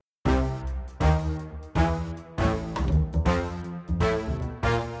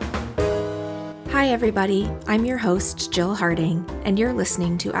Hi everybody, I'm your host Jill Harding, and you're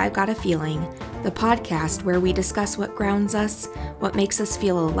listening to I've Got a Feeling, the podcast where we discuss what grounds us, what makes us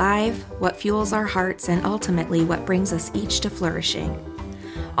feel alive, what fuels our hearts, and ultimately what brings us each to flourishing.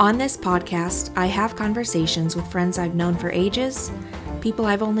 On this podcast, I have conversations with friends I've known for ages, people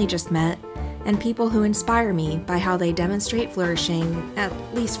I've only just met, and people who inspire me by how they demonstrate flourishing, at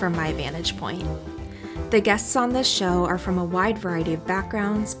least from my vantage point. The guests on this show are from a wide variety of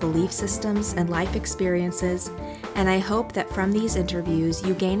backgrounds, belief systems, and life experiences, and I hope that from these interviews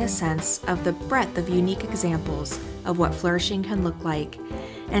you gain a sense of the breadth of unique examples of what flourishing can look like,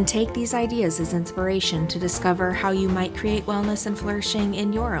 and take these ideas as inspiration to discover how you might create wellness and flourishing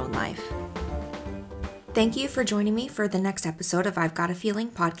in your own life. Thank you for joining me for the next episode of I've Got a Feeling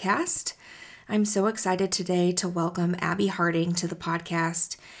podcast. I'm so excited today to welcome Abby Harding to the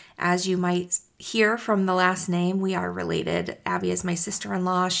podcast. As you might hear from the last name, we are related. Abby is my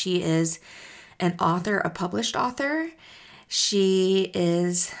sister-in-law. She is an author, a published author. She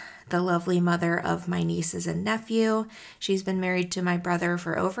is the lovely mother of my nieces and nephew. She's been married to my brother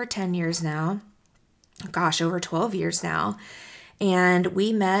for over 10 years now. Gosh, over 12 years now. And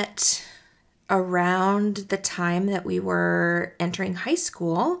we met around the time that we were entering high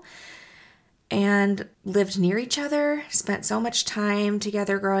school and lived near each other, spent so much time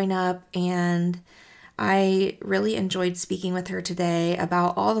together growing up, and I really enjoyed speaking with her today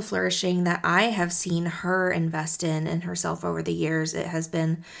about all the flourishing that I have seen her invest in herself over the years. It has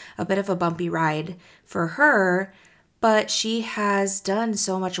been a bit of a bumpy ride for her, but she has done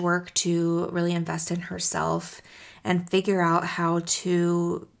so much work to really invest in herself and figure out how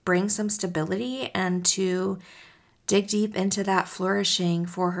to bring some stability and to dig deep into that flourishing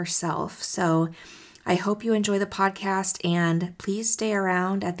for herself. So I hope you enjoy the podcast, and please stay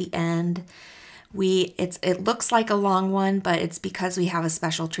around at the end. It looks like a long one, but it's because we have a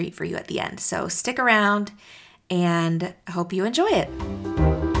special treat for you at the end. So stick around, and I hope you enjoy it.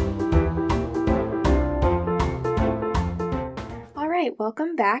 All right,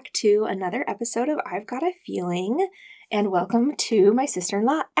 welcome back to another episode of I've Got a Feeling, and welcome to my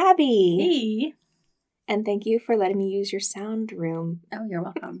sister-in-law, Abby. Hey. And thank you for letting me use your sound room. Oh, you're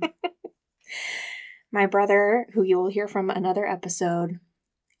welcome. My brother, who you will hear from another episode,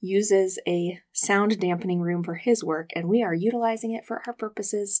 uses a sound dampening room for his work, and we are utilizing it for our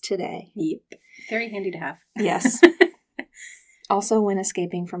purposes today. Yep. Very handy to have. Yes. Also when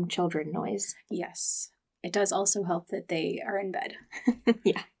escaping from children noise. Yes. It does also help that they are in bed.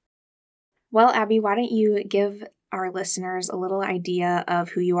 Yeah. Well, Abby, why don't you give our listeners a little idea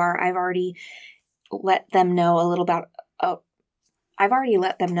of who you are? I've already let them know a little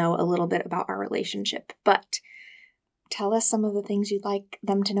bit about our relationship, but tell us some of the things you'd like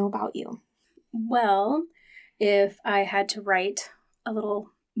them to know about you. Well, if I had to write a little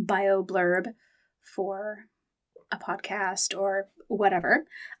bio blurb for a podcast or whatever,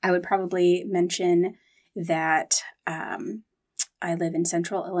 I would probably mention that I live in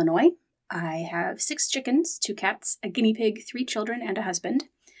Central Illinois. I have 6 chickens, 2 cats, a guinea pig, 3 children, and a husband.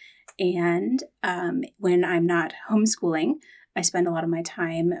 And when I'm not homeschooling, I spend a lot of my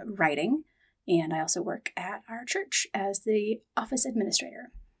time writing, and I also work at our church as the office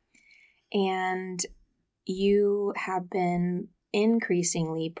administrator. And you have been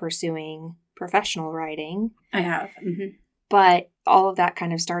increasingly pursuing professional writing. I have. Mm-hmm. But all of that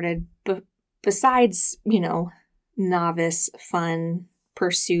kind of started besides, novice, fun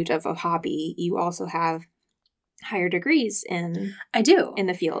pursuit of a hobby. You also have higher degrees in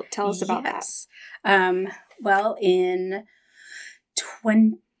the field. Tell us about that. Well, in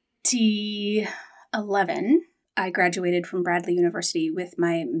 2011, I graduated from Bradley University with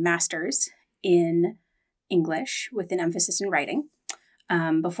my master's in English with an emphasis in writing.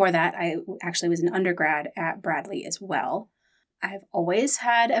 Before that, I actually was an undergrad at Bradley as well. I've always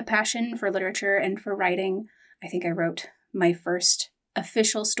had a passion for literature and for writing. I think I wrote my first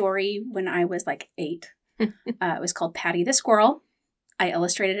official story when I was like 8. It was called Patty the Squirrel. I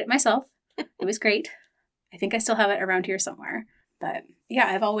illustrated it myself. It was great. I think I still have it around here somewhere. But yeah,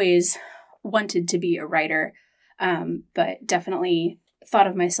 I've always wanted to be a writer, but definitely thought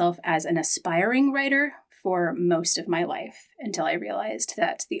of myself as an aspiring writer for most of my life until I realized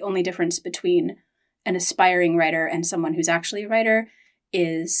that the only difference between an aspiring writer and someone who's actually a writer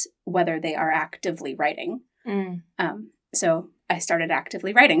is whether they are actively writing. So I started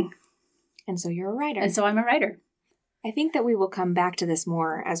actively writing. And so you're a writer. And so I'm a writer. I think that we will come back to this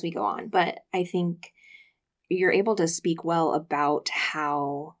more as we go on, but I think you're able to speak well about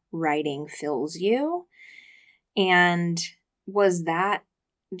how writing fills you. And was that,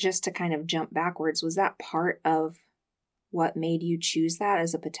 just to kind of jump backwards, was that part of what made you choose that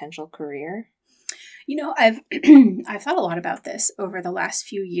as a potential career? I've I've thought a lot about this over the last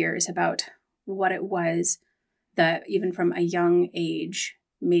few years about what it was that even from a young age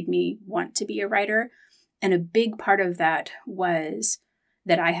made me want to be a writer. And a big part of that was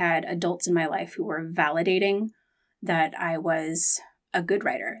that I had adults in my life who were validating that I was a good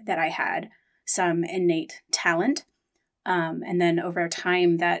writer, that I had some innate talent. And then over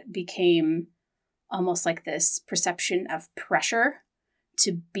time, that became almost like this perception of pressure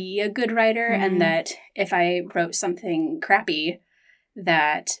to be a good writer, and that if I wrote something crappy,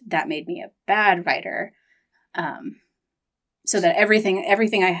 that made me a bad writer. So that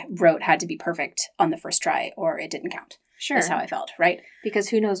everything I wrote had to be perfect on the first try, or it didn't count. Sure. That's how I felt, right? Because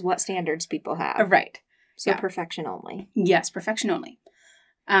who knows what standards people have. Right. So perfection only. Yes, perfection only.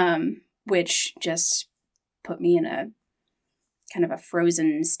 Which just put me in a kind of a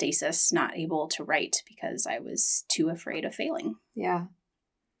frozen stasis, not able to write because I was too afraid of failing. Yeah.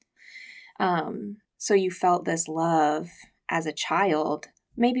 So you felt this love as a child,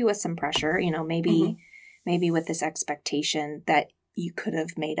 maybe with some pressure, maybe with this expectation that you could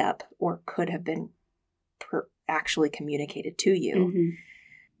have made up or could have been actually communicated to you. Mm-hmm.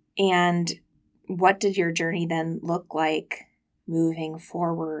 And what did your journey then look like moving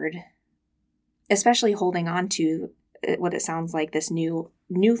forward, especially holding on to what it sounds like this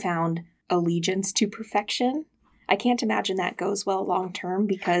newfound allegiance to perfection? I can't imagine that goes well long term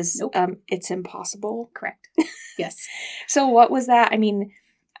because it's impossible. Correct. Yes. So what was that? I mean,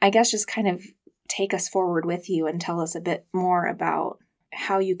 I guess just kind of take us forward with you and tell us a bit more about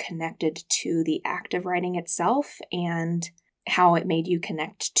how you connected to the act of writing itself and how it made you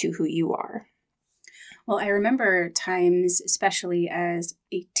connect to who you are. Well, I remember times, especially as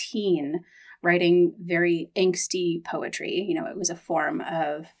a teen, writing very angsty poetry. It was a form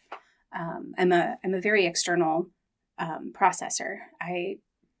of, I'm a very external processor. I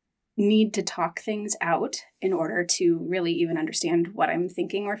need to talk things out in order to really even understand what I'm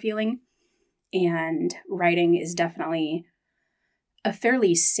thinking or feeling. And writing is definitely a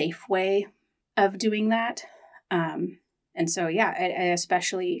fairly safe way of doing that. And so, I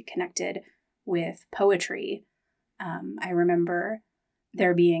especially connected with poetry. I remember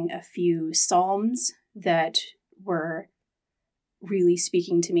there being a few psalms that were really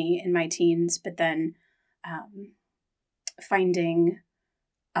speaking to me in my teens, but then finding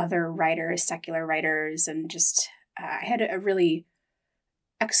other writers, secular writers, and just I had a really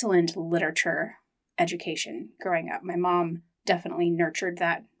excellent literature education growing up. My mom definitely nurtured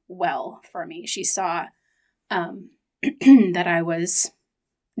that well for me. She saw that I was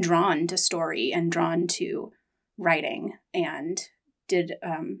drawn to story and drawn to writing, and did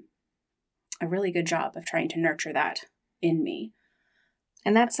a really good job of trying to nurture that in me.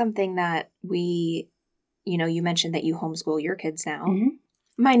 And that's something that we, you mentioned that you homeschool your kids now,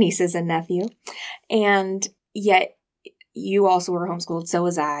 my nieces and nephew, and yet you also were homeschooled, so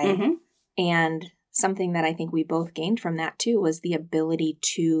was I. Mm-hmm. And something that I think we both gained from that too was the ability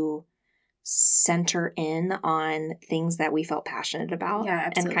to center in on things that we felt passionate about,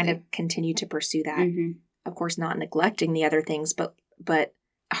 and kind of continue to pursue that. Mm-hmm. Of course, not neglecting the other things, but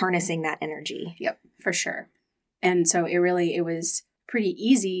harnessing that energy. Yep, for sure. And so it was pretty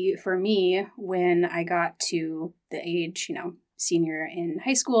easy for me when I got to the age, senior in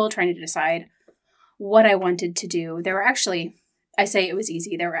high school, trying to decide what I wanted to do. There were actually, I say it was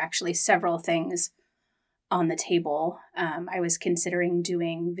easy, there were actually several things on the table. I was considering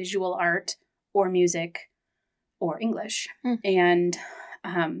doing visual art or music or English. And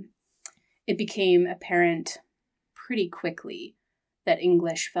it became apparent pretty quickly that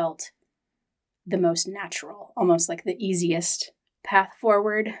English felt the most natural, almost like the easiest path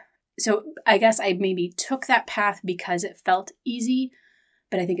forward. So I guess I maybe took that path because it felt easy,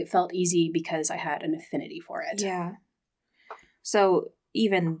 but I think it felt easy because I had an affinity for it. Yeah. So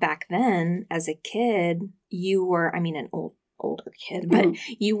even back then, as a kid, you were, an older kid, but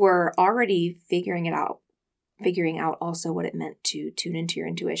you were already figuring out also what it meant to tune into your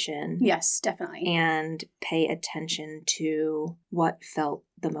intuition. Yes, definitely. And pay attention to what felt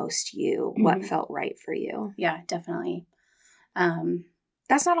the most you, what felt right for you. Yeah, definitely.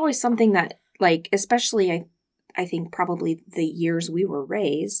 That's not always something that, especially I think probably the years we were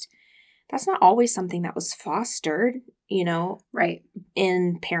raised, that's not always something that was fostered, right,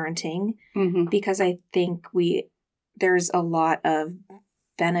 in parenting, because I think there's a lot of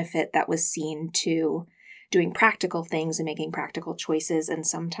benefit that was seen to doing practical things and making practical choices, and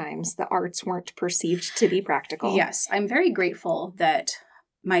sometimes the arts weren't perceived to be practical. Yes, I'm very grateful that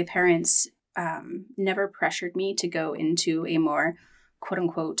my parents never pressured me to go into a more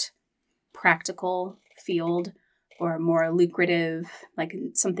quote-unquote practical field or more lucrative, like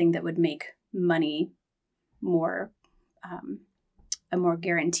something that would make money more a more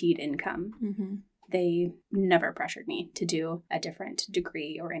guaranteed income. Mm-hmm. They never pressured me to do a different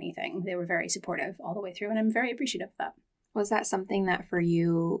degree or anything. They were very supportive all the way through, and I'm very appreciative of that. Was that something that for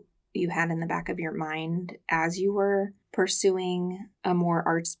you had in the back of your mind as you were pursuing a more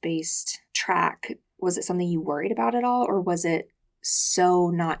arts-based track? Was it something you worried about at all, or was it so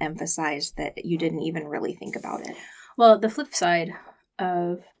not emphasized that you didn't even really think about it? Well, the flip side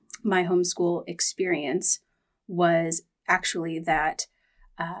of my homeschool experience was actually that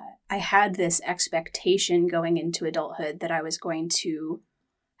I had this expectation going into adulthood that I was going to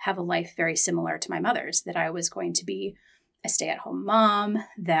have a life very similar to my mother's, that I was going to be a stay-at-home mom,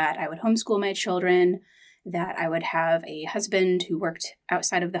 that I would homeschool my children, that I would have a husband who worked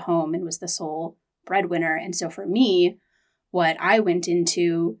outside of the home and was the sole breadwinner. And so for me, what I went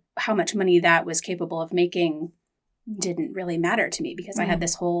into, how much money that was capable of making didn't really matter to me, because I had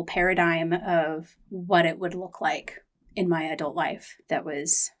this whole paradigm of what it would look like in my adult life that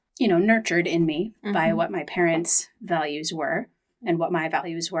was, nurtured in me by what my parents' values were and what my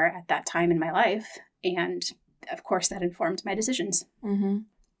values were at that time in my life. And of course, that informed my decisions. Mm-hmm.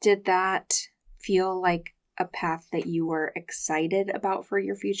 Did that feel like a path that you were excited about for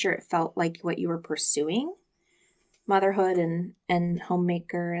your future? It felt like what you were pursuing? Motherhood and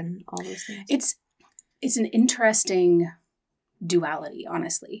homemaker and all those things? It's an interesting duality,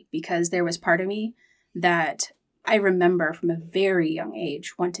 honestly, because there was part of me that I remember from a very young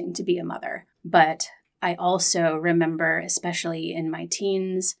age wanting to be a mother. But I also remember, especially in my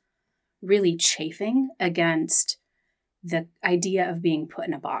teens, really chafing against the idea of being put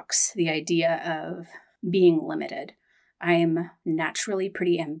in a box, the idea of being limited. I'm naturally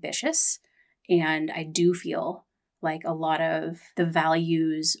pretty ambitious, and I do feel like a lot of the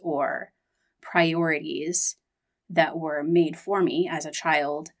values or priorities that were made for me as a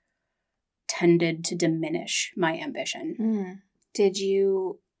child tended to diminish my ambition. Did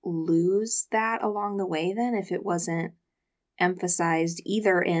you lose that along the way then, if it wasn't emphasized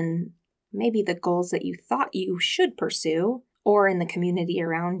either in maybe the goals that you thought you should pursue or in the community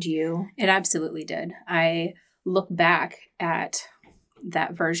around you? It absolutely did. I look back at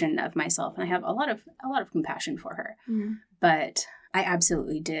that version of myself and I have a lot of compassion for her. But I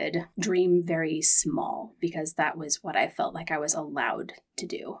absolutely did dream very small because that was what I felt like I was allowed to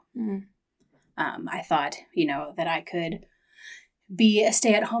do. I thought, that I could be a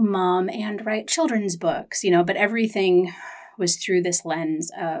stay-at-home mom and write children's books, but everything was through this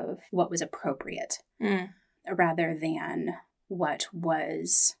lens of what was appropriate rather than what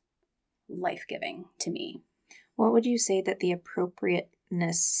was life-giving to me. What would you say that the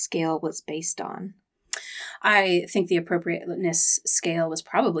appropriateness scale was based on? I think the appropriateness scale was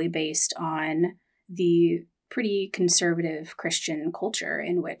probably based on the pretty conservative Christian culture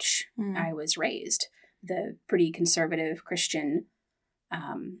in which I was raised, the pretty conservative Christian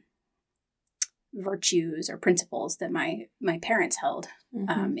virtues or principles that my parents held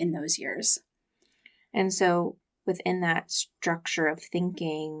in those years. And so within that structure of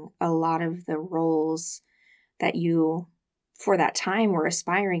thinking, a lot of the roles that you, for that time, were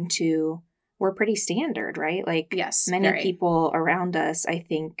aspiring to were pretty standard, right? Like, yes, many people around us, I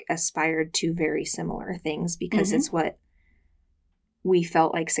think, aspired to very similar things because it's what we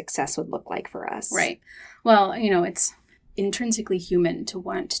felt like success would look like for us. Right. Well, it's intrinsically human to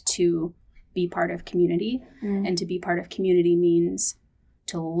want to be part of community, and to be part of community means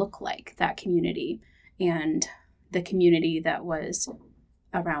to look like that community. And the community that was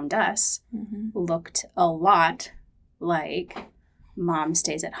around us looked a lot like mom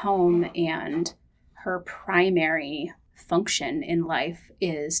stays at home and her primary function in life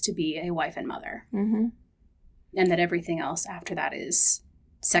is to be a wife and mother. And that everything else after that is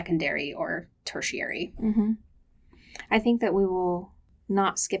secondary or tertiary. I think that we will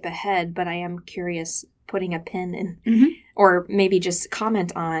not skip ahead, but I am curious, putting a pin in, or maybe just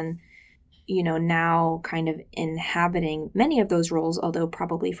comment on, now kind of inhabiting many of those roles, although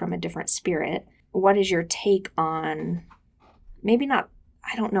probably from a different spirit. What is your take on, maybe not,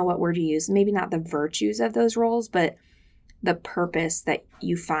 I don't know what word you use, maybe not the virtues of those roles, but the purpose that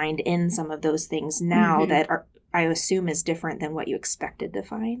you find in some of those things now that are, I assume, is different than what you expected to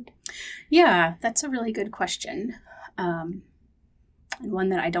find? Yeah, that's a really good question. And one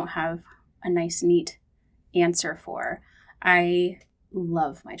that I don't have a nice, neat answer for. I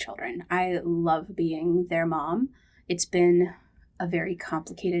love my children. I love being their mom. It's been a very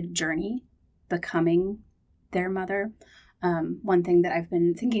complicated journey becoming their mother. One thing that I've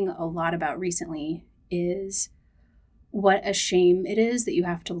been thinking a lot about recently is what a shame it is that you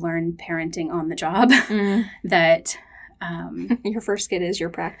have to learn parenting on the job, that Your first kid is your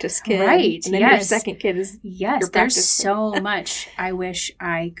practice kid. Right. And then your second kid is your practice there's so much I wish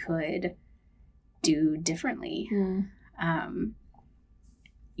I could do differently.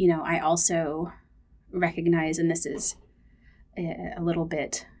 I also recognize, and this is a little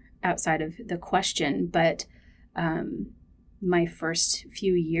bit outside of the question, but my first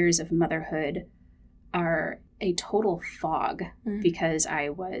few years of motherhood are a total fog because I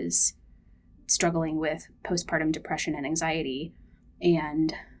was struggling with postpartum depression and anxiety.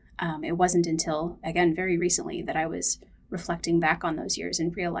 And it wasn't until, again, very recently that I was reflecting back on those years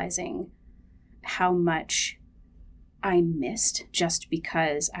and realizing how much I missed just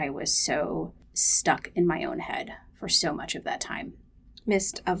because I was so stuck in my own head for so much of that time.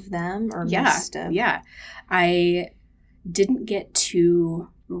 Missed of them or missed of? Yeah. I didn't get to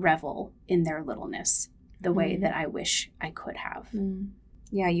revel in their littleness the way that I wish I could have.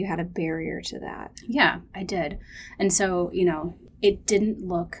 Yeah, you had a barrier to that. Yeah, I did. And so, it didn't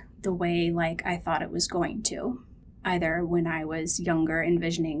look the way like I thought it was going to, either when I was younger,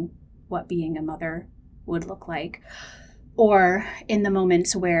 envisioning what being a mother would look like, or in the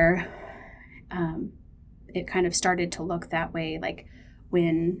moments where it kind of started to look that way, like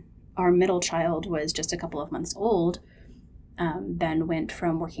when our middle child was just a couple of months old. Ben went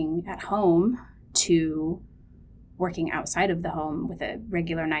from working at home to working outside of the home with a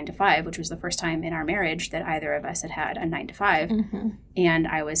regular 9-to-5, which was the first time in our marriage that either of us had a 9-to-5. And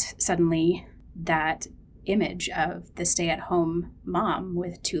I was suddenly that image of the stay-at-home mom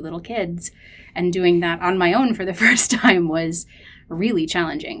with 2 little kids, and doing that on my own for the first time was really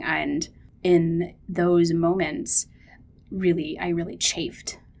challenging. And in those moments, I really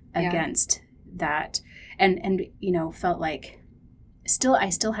chafed against that, and felt like I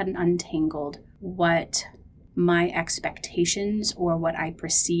still hadn't untangled what my expectations or what I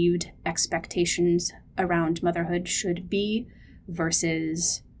perceived expectations around motherhood should be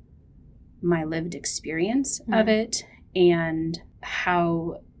versus my lived experience of it, and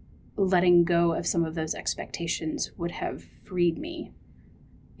how letting go of some of those expectations would have freed me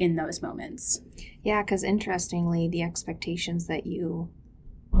in those moments. Yeah, because interestingly, the expectations that you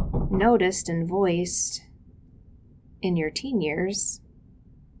noticed and voiced in your teen years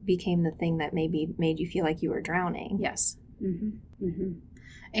became the thing that maybe made you feel like you were drowning. Yes.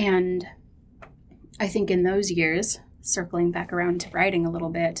 And I think in those years, circling back around to writing a little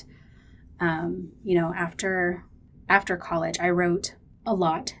bit, after college, I wrote a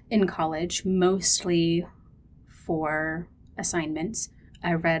lot in college, mostly for assignments.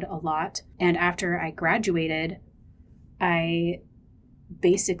 I read a lot. And after I graduated, I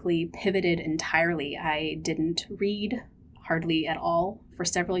basically pivoted entirely. I didn't read hardly at all for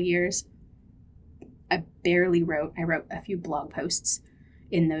several years. I barely wrote. I wrote a few blog posts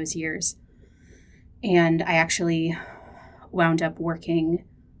in those years. And I actually wound up working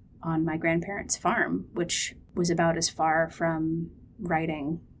on my grandparents' farm, which was about as far from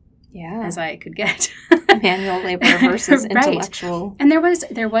writing as I could get. Manual labor versus intellectual. And there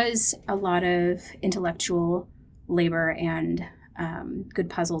was a lot of intellectual labor and good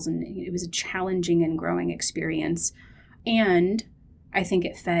puzzles, and it was a challenging and growing experience. And I think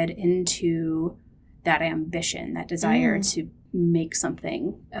it fed into that ambition, that desire to make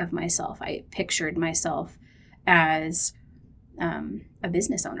something of myself. I pictured myself as a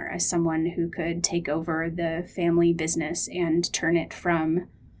business owner, as someone who could take over the family business and turn it from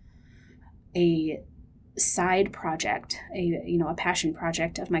a side project, a passion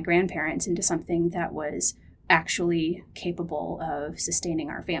project of my grandparents, into something that was actually capable of sustaining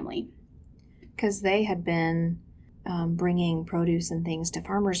our family. Because they had been bringing produce and things to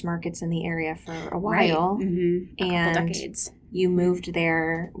farmers markets in the area for a while. A couple decades. You moved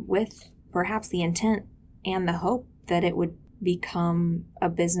there with perhaps the intent and the hope that it would become a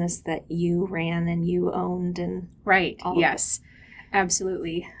business that you ran and you owned. And yes,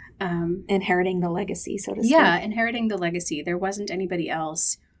 absolutely. Inheriting the legacy, so to speak. Yeah, inheriting the legacy. There wasn't anybody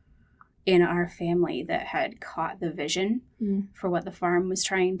else in our family that had caught the vision for what the farm was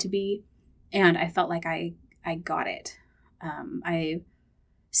trying to be. And I felt like I got it. I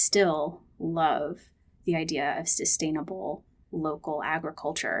still love the idea of sustainable local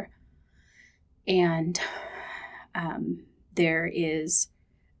agriculture. And there is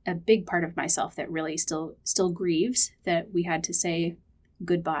a big part of myself that really still grieves that we had to say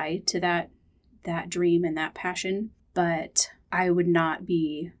goodbye to that dream and that passion. But I would not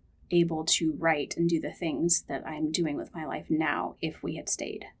be able to write and do the things that I'm doing with my life now if we had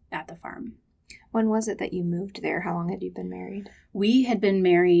stayed at the farm. When was it that you moved there? How long had you been married? We had been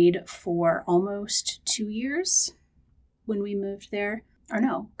married for almost 2 years when we moved there.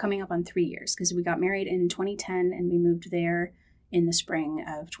 coming up on 3 years, because we got married in 2010 and we moved there in the spring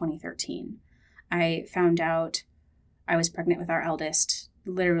of 2013. I found out I was pregnant with our eldest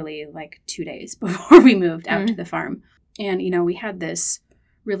literally like 2 days before we moved out to the farm. And, we had this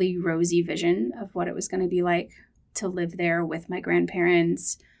really rosy vision of what it was going to be like to live there with my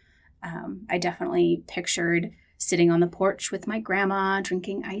grandparents. I definitely pictured sitting on the porch with my grandma,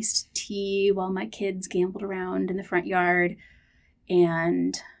 drinking iced tea while my kids gambled around in the front yard,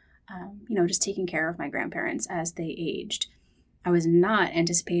 and, just taking care of my grandparents as they aged. I was not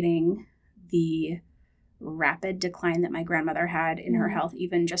anticipating the rapid decline that my grandmother had in her health,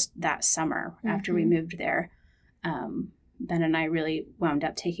 even just that summer after we moved there. Ben and I really wound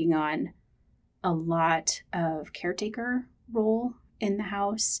up taking on a lot of caretaker role in the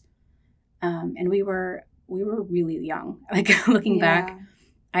house. And we were really young. Like, looking back,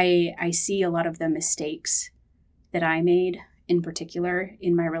 I see a lot of the mistakes that I made, in particular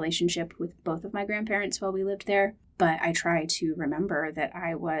in my relationship with both of my grandparents while we lived there. But I try to remember that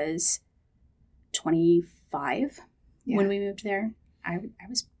I was 25 when we moved there. I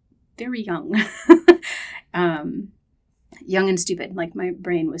was very young. Young and stupid. Like, my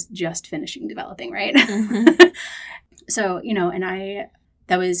brain was just finishing developing, right? So, and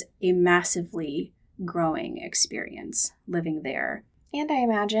that was a massively growing experience living there. And I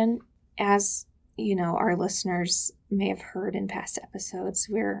imagine, as our listeners may have heard in past episodes,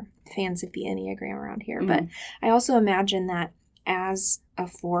 we're fans of the Enneagram around here. But I also imagine that as a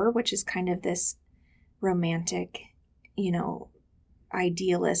 4, which is kind of this romantic,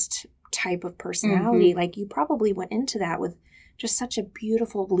 idealist type of personality, like, you probably went into that with just such a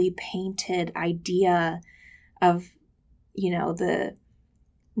beautifully painted idea of, the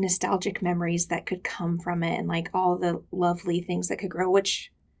nostalgic memories that could come from it, and like all the lovely things that could grow,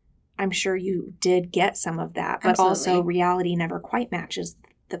 which I'm sure you did get some of that, but also reality never quite matches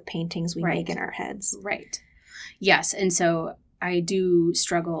the paintings we make in our heads. Right. Yes. And so I do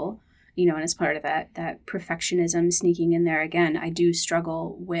struggle, and as part of that perfectionism sneaking in there again, I do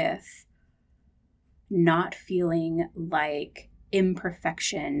struggle with not feeling like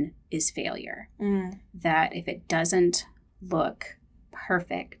imperfection is failure. That if it doesn't look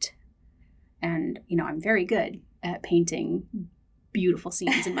perfect, and, I'm very good at painting beautiful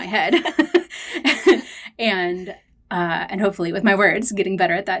scenes in my head and hopefully with my words, getting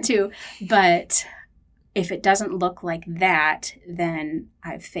better at that too. But if it doesn't look like that, then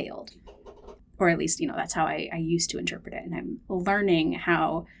I've failed. Or at least, that's how I used to interpret it. And I'm learning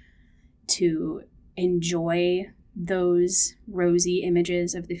how to enjoy those rosy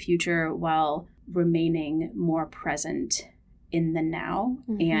images of the future while remaining more present in the now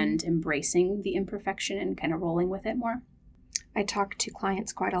and embracing the imperfection and kind of rolling with it more. I talk to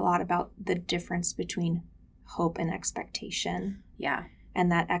clients quite a lot about the difference between hope and expectation. Yeah. And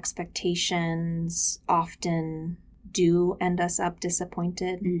that expectations often do end us up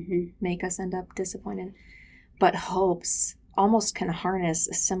disappointed, make us end up disappointed. But hopes almost can harness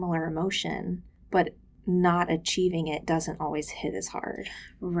a similar emotion, but not achieving it doesn't always hit as hard.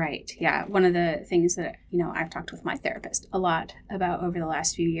 Right. Yeah. One of the things that, I've talked with my therapist a lot about over the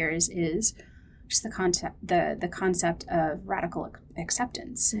last few years is just the concept of radical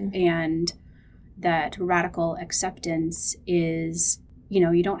acceptance. And that radical acceptance is,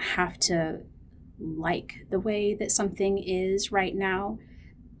 you don't have to like the way that something is right now,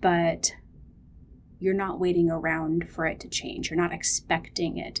 but you're not waiting around for it to change. You're not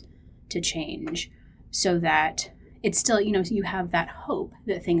expecting it to change, so that it's still, you have that hope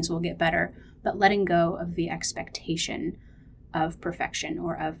that things will get better, but letting go of the expectation of perfection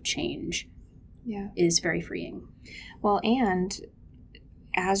or of change is very freeing. Well, and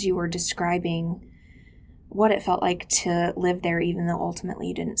as you were describing what it felt like to live there, even though ultimately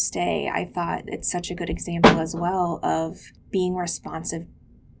you didn't stay, I thought it's such a good example as well of being responsive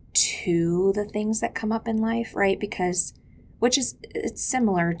to the things that come up in life, right? Because, it's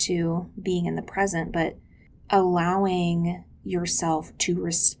similar to being in the present, but allowing yourself to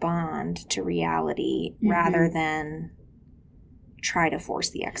respond to reality rather than try to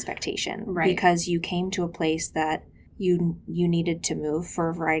force the expectation. Right. Because you came to a place that you needed to move for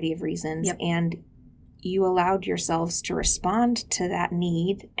a variety of reasons, and you allowed yourselves to respond to that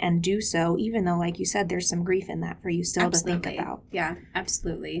need and do so, even though, like you said, there's some grief in that for you still to think about. Yeah,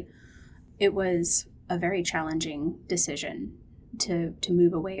 absolutely. It was a very challenging decision to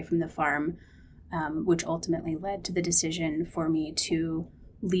move away from the farm, which ultimately led to the decision for me to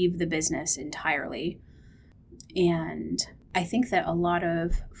leave the business entirely. And I think that a lot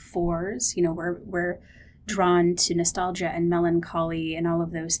of 4s, we're drawn to nostalgia and melancholy and all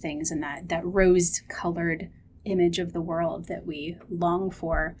of those things, and that rose-colored image of the world that we long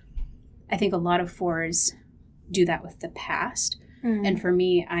for. I think a lot of fours do that with the past. And for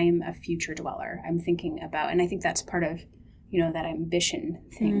me, I'm a future dweller. I'm thinking about, and I think that's part of, that ambition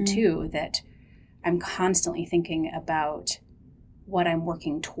thing too, that I'm constantly thinking about what I'm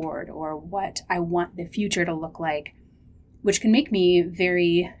working toward or what I want the future to look like, which can make me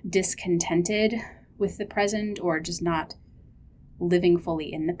very discontented with the present or just not living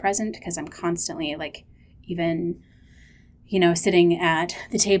fully in the present, because I'm constantly like, even, sitting at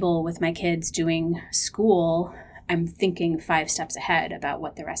the table with my kids doing school, I'm thinking 5 steps ahead about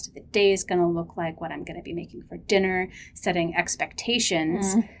what the rest of the day is going to look like, what I'm going to be making for dinner, setting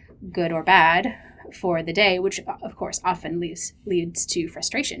expectations, good or bad, for the day, which of course often leads to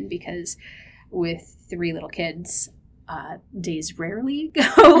frustration, because with 3 little kids, days rarely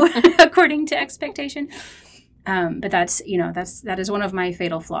go according to expectation. But that is one of my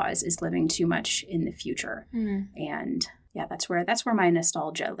fatal flaws, is living too much in the future. And yeah, that's where my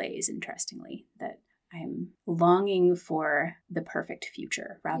nostalgia lays, interestingly, that I'm longing for the perfect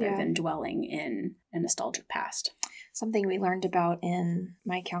future rather than dwelling in a nostalgic past. Something we learned about in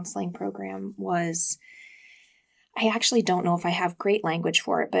my counseling program was, I actually don't know if I have great language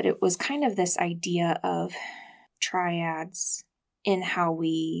for it, but it was kind of this idea of triads in how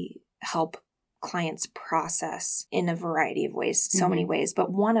we help clients process in a variety of ways, so many ways.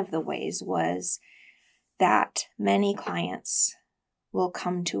 But one of the ways was that many clients will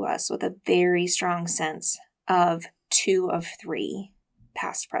come to us with a very strong sense of 2 of 3,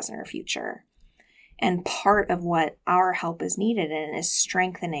 past, present, or future. And part of what our help is needed in is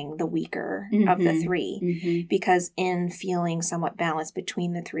strengthening the weaker of the 3, because in feeling somewhat balanced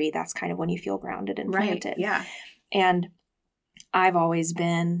between the 3, that's kind of when you feel grounded and planted. Right, yeah. And I've always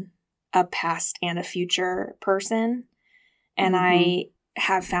been a past and a future person. And I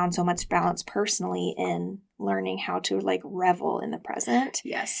have found so much balance personally in learning how to revel in the present.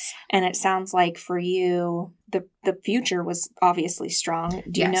 Yes. And it sounds like for you, the future was obviously strong.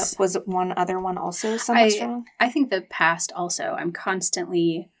 Do you know, was one other one also somewhat strong? I think the past also. I'm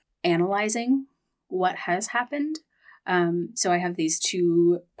constantly analyzing what has happened. So I have these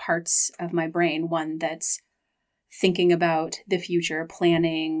 2 parts of my brain, one that's thinking about the future,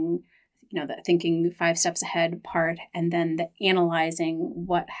 planning, the thinking 5 steps ahead part, and then the analyzing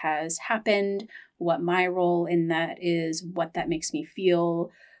what has happened, what my role in that is, what that makes me feel,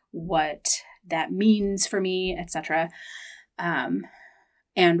 what that means for me, etc.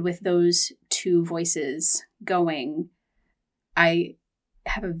 And with those 2 voices going, I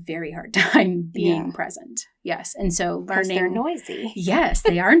have a very hard time being present. Yes. And so learning, they're noisy. Yes,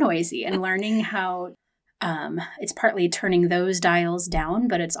 they are noisy. And learning how it's partly turning those dials down,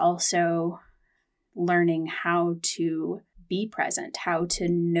 but it's also learning how to be present, how to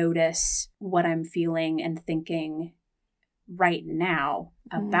notice what I'm feeling and thinking right now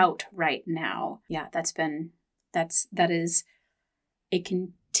about right now. Yeah, that is a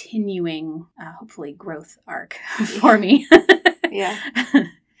continuing, hopefully, growth arc for me. Yeah.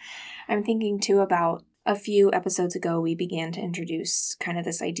 I'm thinking too about a few episodes ago, we began to introduce kind of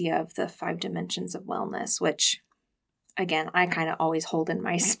this idea of the 5 dimensions of wellness, which, again, I kind of always hold in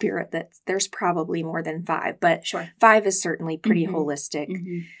my spirit that there's probably more than 5, but 5 is certainly pretty holistic.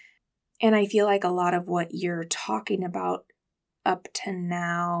 And I feel like a lot of what you're talking about up to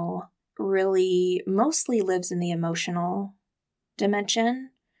now really mostly lives in the emotional dimension,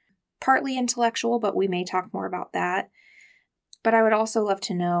 partly intellectual, but we may talk more about that. But I would also love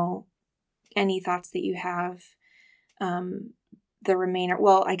to know any thoughts that you have, the remainder.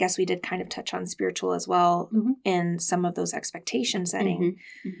 Well, I guess we did kind of touch on spiritual as well in some of those expectation setting.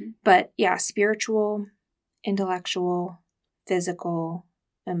 But yeah, spiritual, intellectual, physical,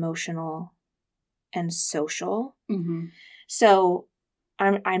 emotional, and social. So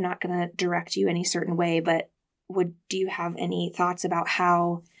I'm not going to direct you any certain way, but do you have any thoughts about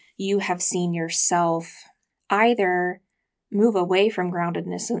how you have seen yourself either move away from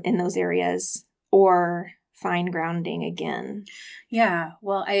groundedness in those areas or find grounding again? Yeah,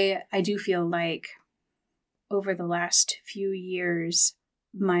 well, I do feel like over the last few years,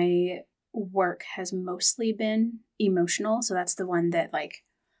 my work has mostly been emotional. So that's the one that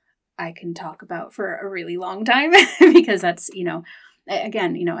I can talk about for a really long time because that's,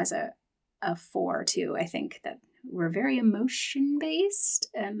 again, as a 4 too, I think that we're very emotion based,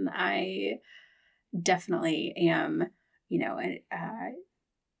 and I definitely am,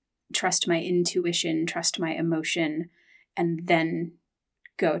 trust my intuition, trust my emotion, and then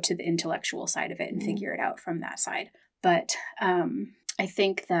go to the intellectual side of it and figure it out from that side. But I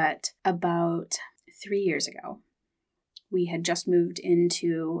think that about 3 years ago, we had just moved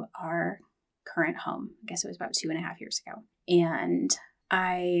into our current home. I guess it was about 2.5 years ago. And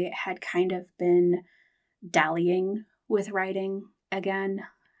I had kind of been dallying with writing again.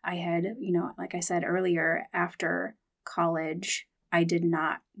 I had, like I said earlier, after college, I did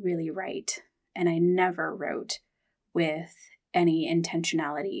not really write, and I never wrote with any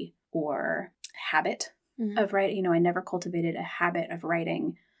intentionality or habit of writing. I never cultivated a habit of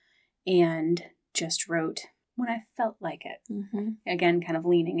writing, and just wrote when I felt like it. Again, kind of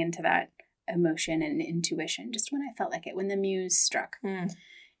leaning into that emotion and intuition, just when I felt like it, when the muse struck.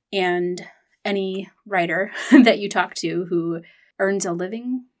 And any writer that you talk to who earns a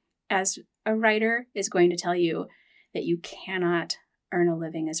living as a writer is going to tell you that you cannot earn a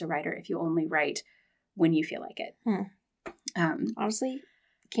living as a writer if you only write when you feel like it. Honestly,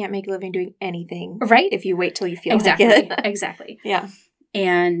 can't make a living doing anything, right? If you wait till you feel like it. Exactly. Yeah.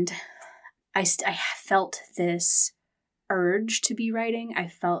 And I felt this urge to be writing. I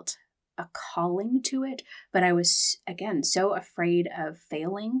felt a calling to it, but I was, again, so afraid of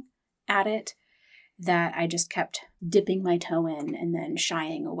failing at it that I just kept dipping my toe in and then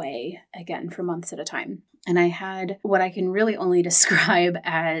shying away again for months at a time. And I had what I can really only describe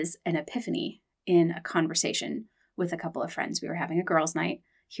as an epiphany in a conversation with a couple of friends. We were having a girls' night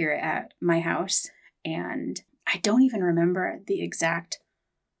here at my house, and I don't even remember the exact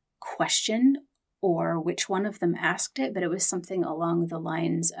question or which one of them asked it, but it was something along the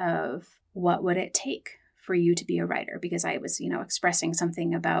lines of, what would it take for you to be a writer? Because I was, expressing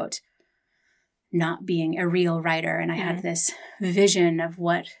something about not being a real writer. And I had this vision of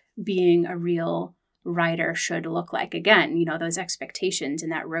what being a real writer should look like. Again, those expectations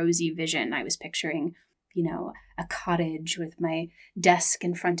and that rosy vision. I was picturing, a cottage with my desk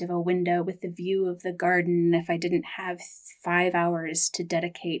in front of a window with the view of the garden. If I didn't have 5 hours to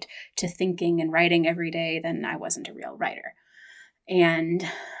dedicate to thinking and writing every day, then I wasn't a real writer. And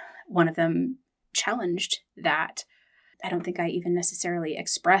one of them challenged that. I don't think I even necessarily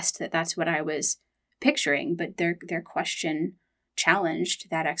expressed that that's what I was picturing, but their question challenged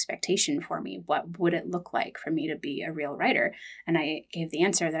that expectation for me. What would it look like for me to be a real writer? And I gave the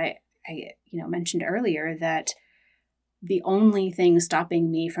answer that I mentioned earlier, that the only thing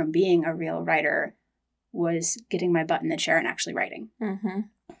stopping me from being a real writer was getting my butt in the chair and actually writing.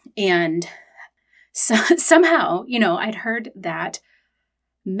 And so somehow, I'd heard that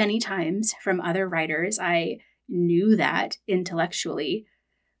many times from other writers. I knew that intellectually,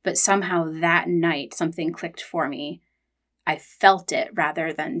 but somehow that night something clicked for me. I felt it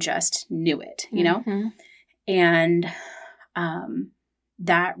rather than just knew it, And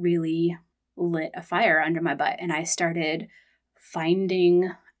that really lit a fire under my butt. And I started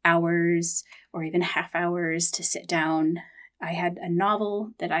finding hours or even half hours to sit down. I had a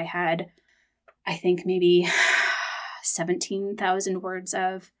novel that I had, I think, maybe 17,000 words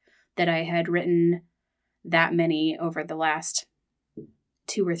of, that I had written that many over the last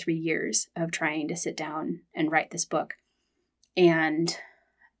 2 or 3 years of trying to sit down and write this book. And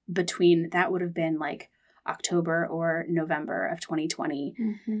between that would have been like October or November of 2020.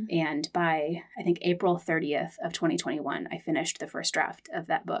 And by, I think, April 30th of 2021, I finished the first draft of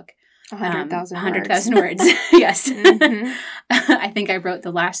that book. 100,000 words. Yes. I think I wrote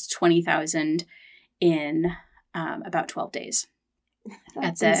the last 20,000 in about 12 days.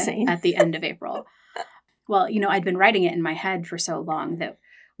 That's insane. At the end of April. Well, I'd been writing it in my head for so long that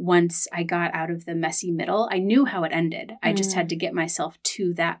once I got out of the messy middle, I knew how it ended. I just had to get myself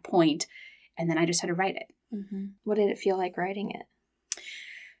to that point, and then I just had to write it. What did it feel like writing it?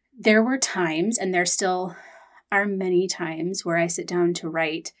 There were times, and there still are many times, where I sit down to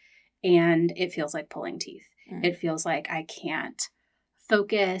write and it feels like pulling teeth. It feels like I can't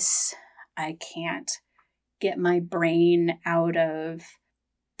focus. I can't get my brain out of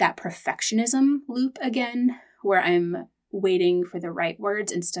that perfectionism loop again, where I'm waiting for the right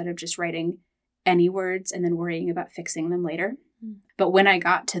words instead of just writing any words and then worrying about fixing them later. But when I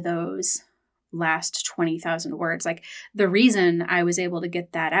got to those last 20,000 words, like, the reason I was able to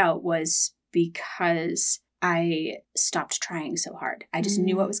get that out was because I stopped trying so hard. I just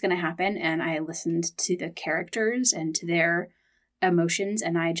knew what was going to happen, and I listened to the characters and to their emotions,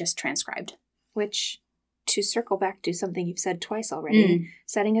 and I just transcribed. Which, to circle back to something you've said twice already,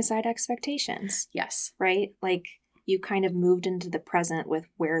 setting aside expectations. Yes. Right? Like, you kind of moved into the present with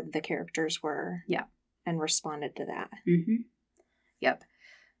where the characters were. Yeah. And responded to that. Yep.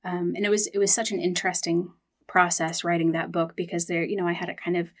 And it was such an interesting process writing that book, because there, I had it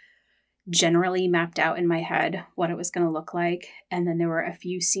kind of generally mapped out in my head what it was going to look like. And then there were a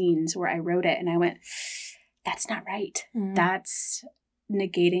few scenes where I wrote it and I went, that's not right. That's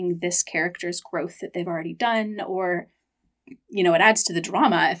negating this character's growth that they've already done, or it adds to the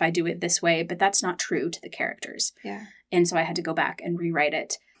drama if I do it this way, but that's not true to the characters. Yeah. And so I had to go back and rewrite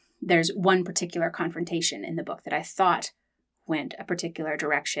it. There's one particular confrontation in the book that I thought went a particular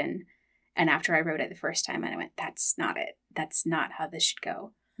direction. And after I wrote it the first time, I went, that's not it. That's not how this should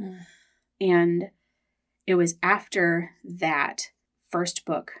go. And it was after that first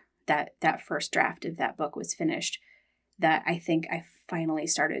book, that first draft of that book was finished, that I think I finally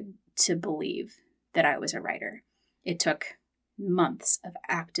started to believe that I was a writer. It took months of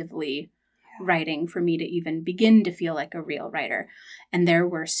actively writing for me to even begin to feel like a real writer. And there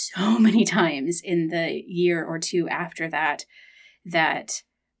were so many times in the year or two after that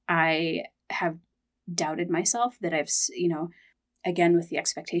I have doubted myself, that I've, again, with the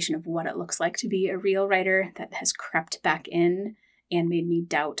expectation of what it looks like to be a real writer, that has crept back in and made me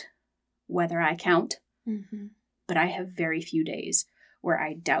doubt whether I count. But I have very few days where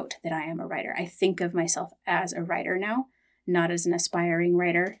I doubt that I am a writer. I think of myself as a writer now, not as an aspiring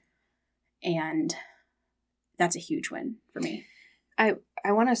writer. And that's a huge win for me. I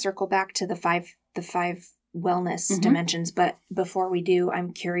want to circle back to the five wellness dimensions, but before we do,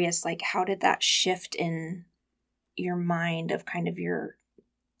 I'm curious, like, how did that shift in your mind of kind of your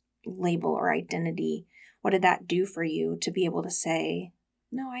label or identity? What did that do for you to be able to say,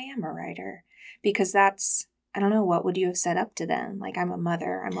 no, I am a writer? Because that's, I don't know, what would you have said up to then? Like, I'm a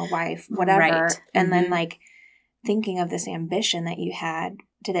mother, I'm a wife, whatever. Right. And then, like, thinking of this ambition that you had,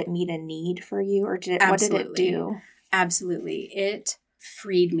 did it meet a need for you, or what did it do? Absolutely. It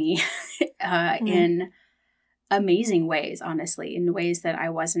freed me in amazing ways, honestly, in ways that I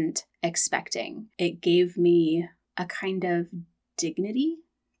wasn't expecting. It gave me a kind of dignity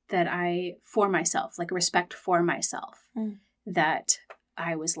for myself, like respect for myself, that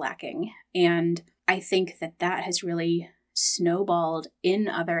I was lacking. And I think that has really snowballed in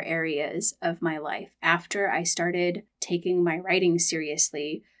other areas of my life after I started taking my writing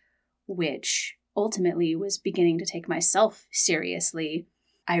seriously, which ultimately was beginning to take myself seriously.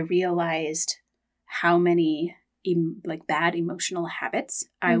 I realized how many bad emotional habits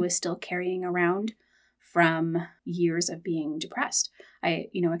I was still carrying around from years of being depressed. I,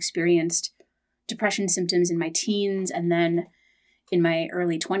 experienced depression symptoms in my teens, and then in my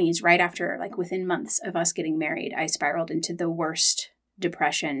early 20s, right after, like within months of us getting married, I spiraled into the worst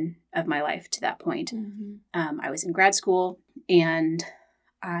depression of my life to that point. I was in grad school and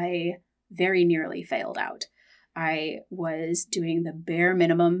I very nearly failed out. I was doing the bare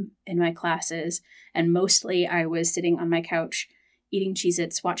minimum in my classes, and mostly I was sitting on my couch eating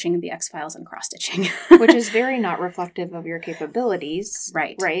Cheez-Its, watching The X-Files, and cross-stitching. Which is very not reflective of your capabilities.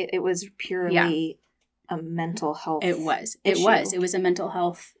 Right. Right? It was purely a mental health It was. issue. It was a mental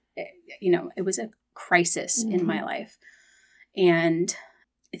health, it was a crisis in my life. And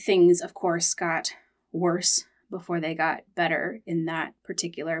things, of course, got worse before they got better in that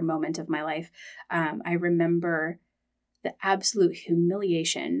particular moment of my life. I remember the absolute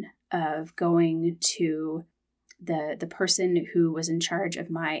humiliation of going to the person who was in charge of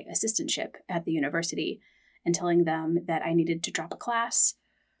my assistantship at the university and telling them that I needed to drop a class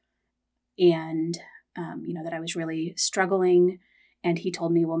and, that I was really struggling. And he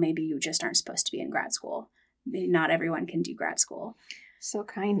told me, well, maybe you just aren't supposed to be in grad school. Not everyone can do grad school. So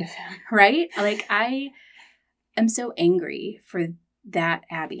kind of him. Right? Like, I am so angry for that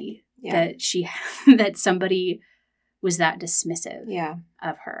Abby, that somebody was that dismissive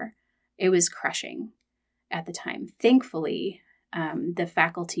of her. It was crushing at the time. Thankfully, the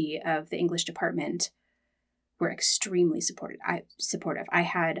faculty of the English department were extremely supportive. I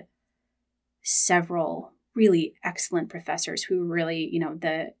had several really excellent professors who were really,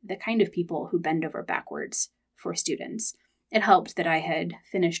 the kind of people who bend over backwards for students. It helped that I had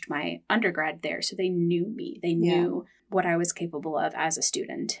finished my undergrad there, so they knew me. They knew what I was capable of as a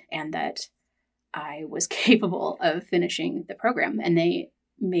student and that I was capable of finishing the program, and they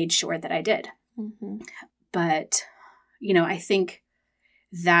made sure that I did. But, I think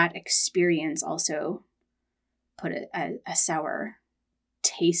that experience also put a sour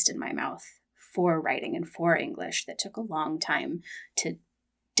taste in my mouth for writing and for English that took a long time to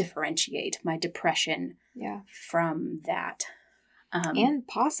differentiate my depression from that. And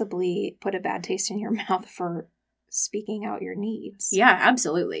possibly put a bad taste in your mouth for speaking out your needs. Yeah,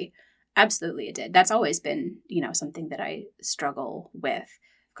 absolutely. Absolutely it did. That's always been, something that I struggle with.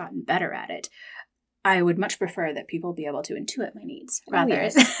 I've gotten better at it. I would much prefer that people be able to intuit my needs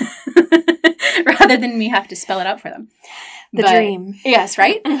rather than me have to spell it out for them. The dream. Yes,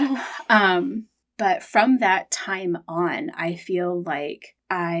 right? But from that time on, I feel like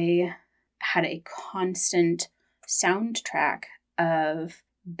I had a constant soundtrack of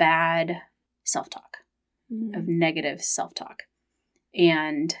bad self-talk. of negative self-talk.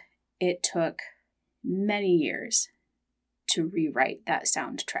 And it took many years to rewrite that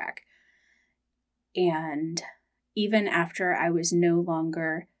soundtrack. And even after I was no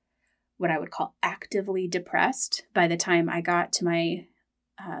longer what I would call actively depressed, by the time I got to my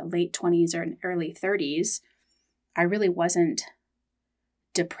late 20s or early 30s, I really wasn't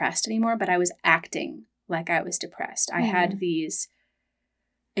depressed anymore, but I was acting like I was depressed. I had these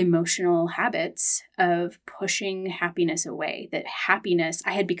emotional habits of pushing happiness away, that happiness,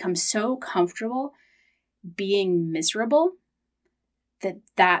 I had become so comfortable being miserable that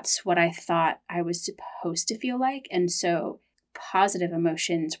that's what I thought I was supposed to feel like. And so positive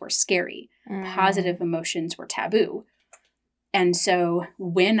emotions were scary. Positive emotions were taboo. And so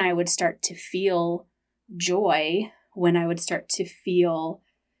when I would start to feel joy, when I would start to feel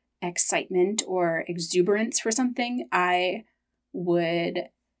excitement or exuberance for something, I would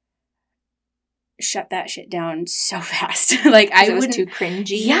shut that shit down so fast. Like I wouldn't, it was too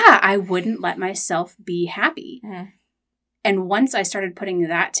cringy. Yeah, I wouldn't let myself be happy. And once I started putting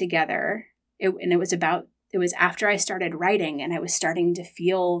that together, it was after I started writing and I was starting to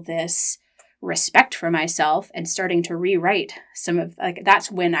feel this respect for myself and starting to rewrite some of, like,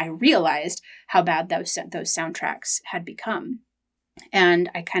 that's when I realized how bad those soundtracks had become. And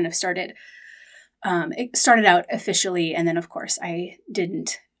I kind of started, it started out officially, and then of course I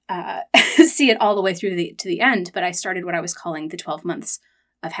didn't see it all the way through to the end, but I started what I was calling the 12 Months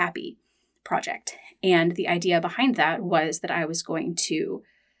of Happy project. And the idea behind that was that I was going to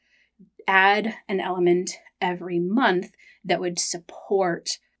add an element every month that would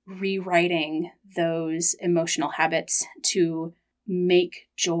support rewriting those emotional habits to make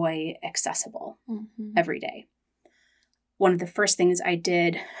joy accessible every day. One of the first things I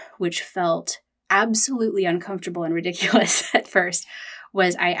did, which felt absolutely uncomfortable and ridiculous at first,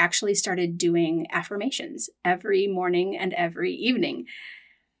 was I actually started doing affirmations every morning and every evening.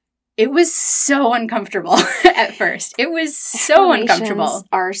 It was so uncomfortable at first. It was so uncomfortable.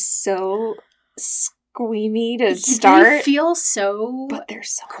 Are so squeamy to start. They feel so, but they're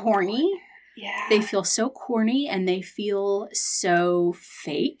so corny. Important. Yeah. They feel so corny and they feel so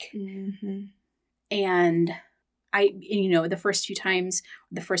fake. And the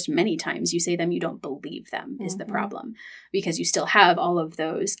first many times you say them, you don't believe them is the problem, because you still have all of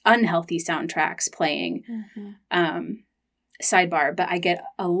those unhealthy soundtracks playing. Sidebar, but I get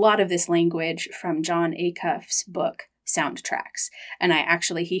a lot of this language from Jon Acuff's book, Soundtracks. And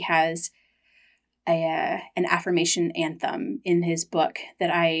he has an affirmation anthem in his book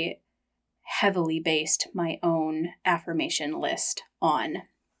that I heavily based my own affirmation list on.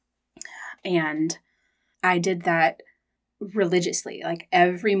 And I did that religiously, like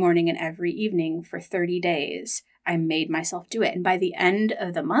every morning and every evening for 30 days. I made myself do it. And by the end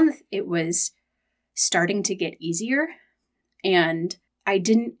of the month, it was starting to get easier. And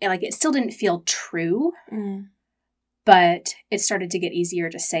it still didn't feel true, but it started to get easier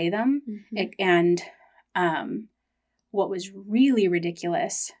to say them. What was really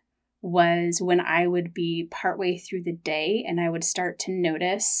ridiculous was when I would be partway through the day and I would start to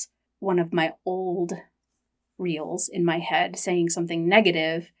notice one of my old reels in my head saying something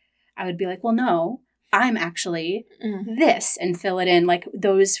negative. I would be like, well, no, I'm actually this, and fill it in. Like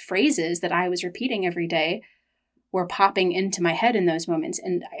those phrases that I was repeating every day were popping into my head in those moments.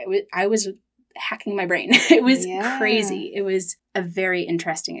 And I was hacking my brain. It was crazy. It was a very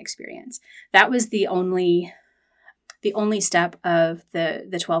interesting experience. That was the only step of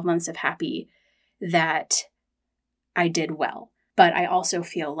the 12 Months of Happy that I did well. But I also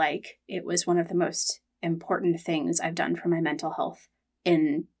feel like it was one of the most important things I've done for my mental health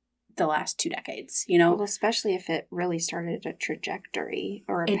in the last 2 decades, Well, especially if it really started a trajectory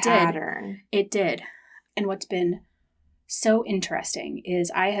or a pattern. It did. And what's been so interesting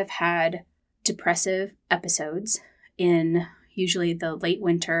is I have had depressive episodes in usually the late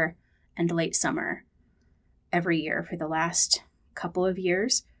winter and late summer every year for the last couple of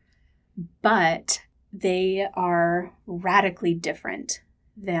years, but they are radically different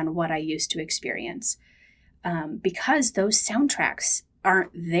than what I used to experience because those soundtracks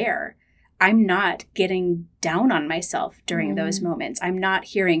aren't there. I'm not getting down on myself during those moments. I'm not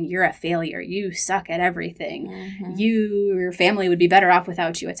hearing, you're a failure, you suck at everything, your family would be better off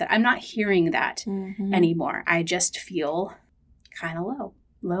without you, etc. I'm not hearing that anymore. I just feel kind of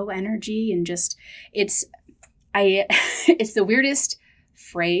low energy, and just it's the weirdest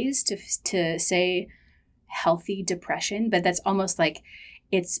phrase to say healthy depression, but that's almost like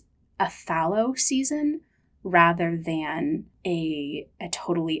it's a fallow season rather than a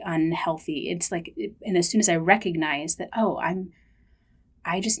totally unhealthy. It's like, and as soon as I recognize that,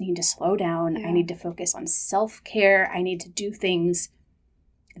 I just need to slow down. Yeah. I need to focus on self-care. I need to do things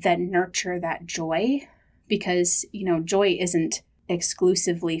that nurture that joy, because, joy isn't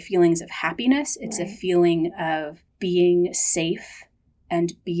exclusively feelings of happiness. It's a feeling of being safe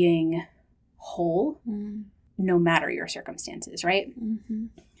and being whole, no matter your circumstances, right? Mm-hmm.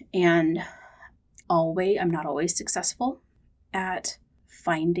 And I'm not always successful at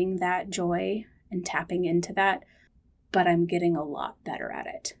finding that joy and tapping into that, but I'm getting a lot better at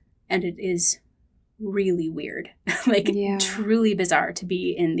it. And it is really weird, truly bizarre to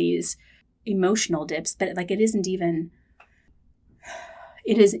be in these emotional dips, but it isn't even,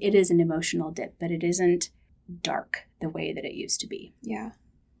 it is an emotional dip, but it isn't dark the way that it used to be. Yeah.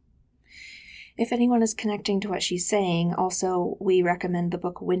 If anyone is connecting to what she's saying, also, we recommend the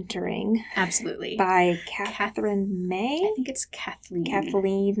book Wintering. Absolutely. By Catherine May? I think it's Kathleen.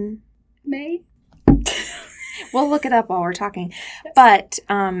 Kathleen May? We'll look it up while we're talking. Yes. But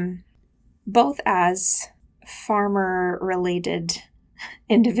both as farmer-related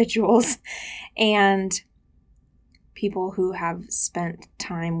individuals and people who have spent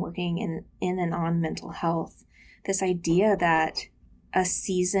time working in and on mental health, this idea that a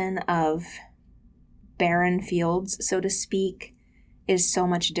season of barren fields, so to speak, is so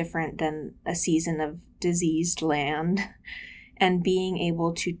much different than a season of diseased land, and being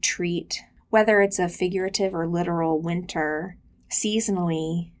able to treat, whether it's a figurative or literal winter,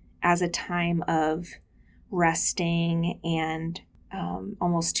 seasonally as a time of resting and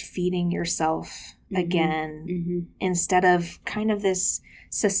almost feeding yourself again, instead of kind of this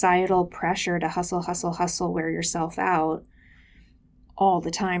societal pressure to hustle, wear yourself out all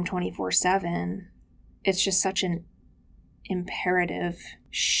the time, 24/7. It's just such an imperative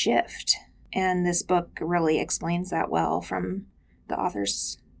shift. And this book really explains that well from the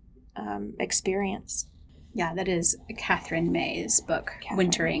author's experience. Yeah, that is Catherine May's book,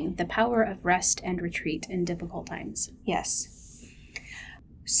 Wintering, The Power of Rest and Retreat in Difficult Times. Yes.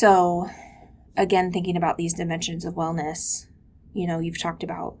 So, again, thinking about these dimensions of wellness, you've talked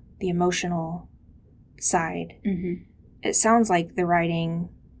about the emotional side. Mm-hmm. It sounds like the writing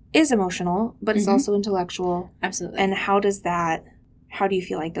is emotional, but it's also intellectual. Absolutely. And how do you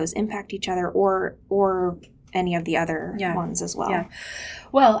feel like those impact each other or any of the other ones as well? Yeah.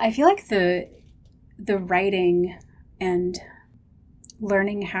 Well, I feel like the writing and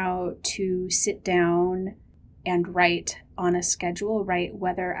learning how to sit down and write on a schedule, write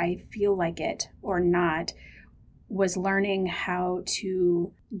whether I feel like it or not, was learning how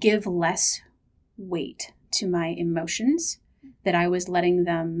to give less weight to my emotions, that I was letting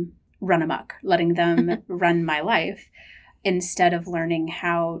them run amok, letting them run my life, instead of learning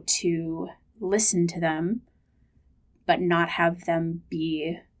how to listen to them, but not have them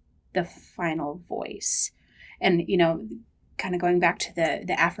be the final voice. And, kind of going back to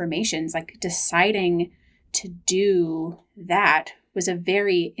the affirmations, like deciding to do that was a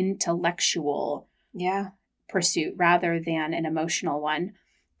very intellectual pursuit rather than an emotional one.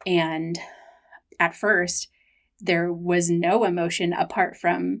 And at first, there was no emotion apart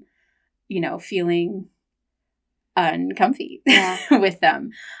from, feeling uncomfy with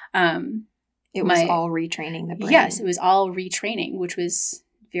them. It was all retraining the brain. Yes, it was all retraining, which was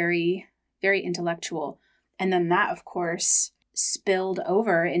very, very intellectual. And then that, of course, spilled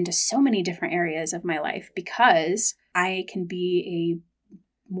over into so many different areas of my life, because I can be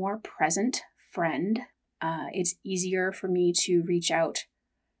a more present friend. It's easier for me to reach out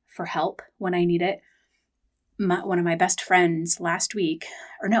for help when I need it. One of my best friends this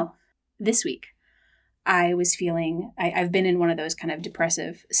week, I was feeling, I've been in one of those kind of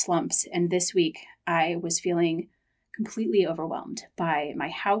depressive slumps. And this week I was feeling completely overwhelmed by my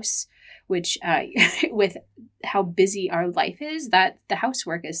house, which with how busy our life is, that the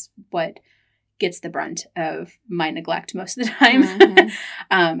housework is what gets the brunt of my neglect most of the time.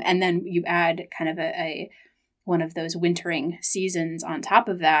 And then you add kind of a one of those wintering seasons on top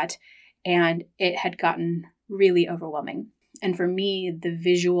of that, and it had gotten really overwhelming. And for me, the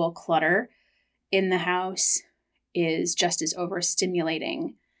visual clutter in the house is just as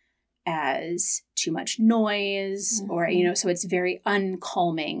overstimulating as too much noise, or, so it's very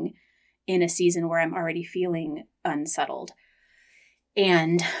uncalming in a season where I'm already feeling unsettled.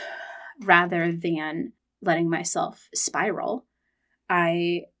 And rather than letting myself spiral,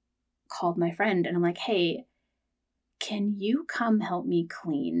 I called my friend and I'm like, hey, can you come help me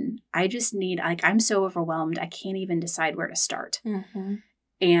clean? I just need, I'm so overwhelmed, I can't even decide where to start.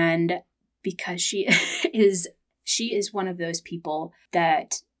 And because she is one of those people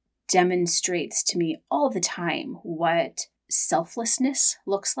that demonstrates to me all the time what selflessness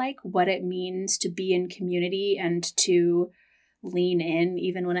looks like, what it means to be in community and to lean in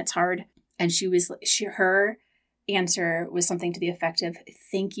even when it's hard. And her answer was something to the effect of,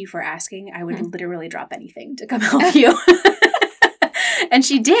 thank you for asking. I would literally drop anything to come help you. And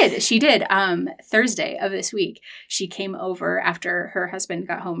she did. Thursday of this week, she came over after her husband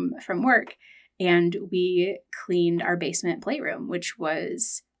got home from work, and we cleaned our basement playroom, which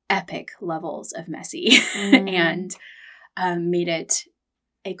was epic levels of messy, and made it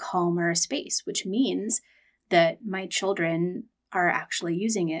a calmer space, which means that my children are actually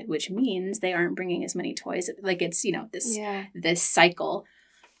using it, which means they aren't bringing as many toys. Like it's, this cycle.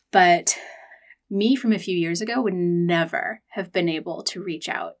 But me from a few years ago would never have been able to reach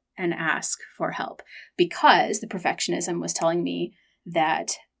out and ask for help, because the perfectionism was telling me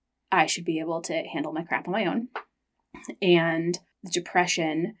that I should be able to handle my crap on my own. And the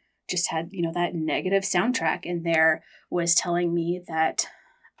depression just had, that negative soundtrack in there, was telling me that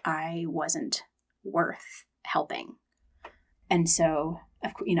I wasn't worth helping. And so,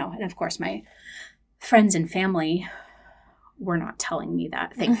 and of course my friends and family were not telling me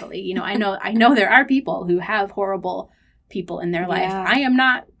that, thankfully. I know there are people who have horrible people in their life.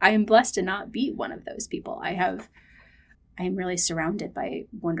 I am blessed to not be one of those people. I am really surrounded by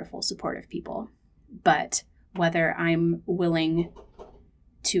wonderful, supportive people. But whether I'm willing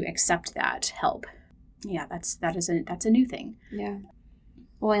to accept that help, that's a new thing. Yeah.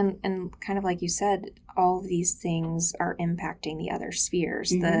 Well, and kind of like you said, all of these things are impacting the other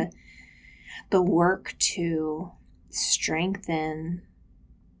spheres. Mm-hmm. The work to strengthen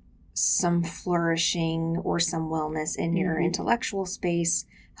some flourishing or some wellness in your intellectual space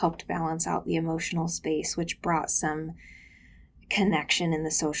helped balance out the emotional space, which brought some connection in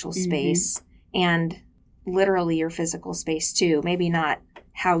the social space and literally your physical space too. Maybe not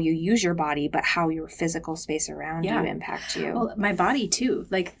how you use your body, but how your physical space around you impact you. Well, my body too.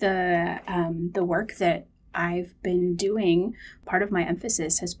 Like the work that I've been doing, part of my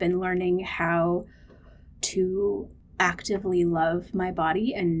emphasis has been learning how to actively love my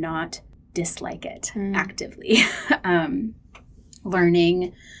body and not dislike it actively.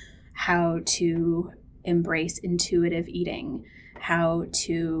 Learning how to embrace intuitive eating, how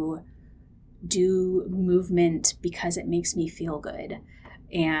to do movement because it makes me feel good.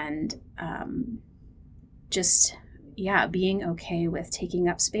 And being okay with taking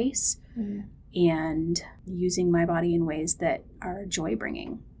up space and using my body in ways that are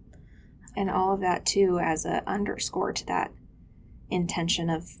joy-bringing. And all of that, too, as an underscore to that intention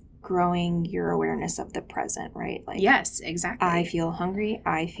of growing your awareness of the present, right? Like, yes, exactly. I feel hungry.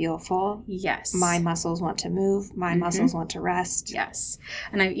 I feel full. Yes. My muscles want to move. My muscles want to rest. Yes.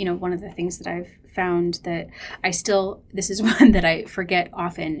 And one of the things that I've found that this is one that I forget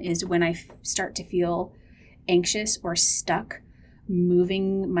often, is when I start to feel anxious or stuck,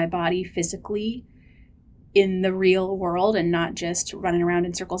 moving my body physically in the real world and not just running around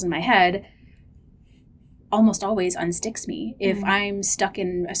in circles in my head, almost always unsticks me. If I'm stuck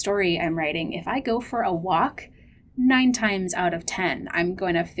in a story I'm writing, if I go for a walk, 9 times out of 10, I'm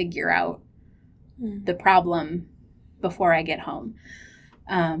going to figure out the problem before I get home.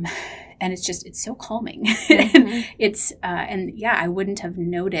 And it's so calming. I wouldn't have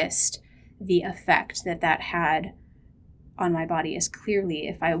noticed the effect that had on my body as clearly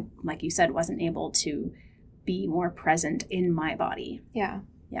if I, like you said, wasn't able to be more present in my body. Yeah.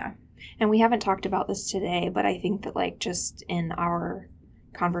 Yeah. And we haven't talked about this today, but I think that just in our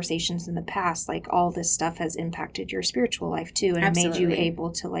conversations in the past, all this stuff has impacted your spiritual life too, and Absolutely. It made you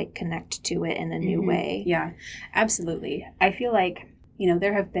able to connect to it in a new way. Yeah, absolutely. I feel like,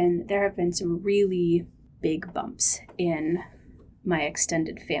 there have been some really big bumps in my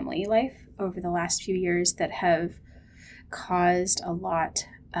extended family life over the last few years that have caused a lot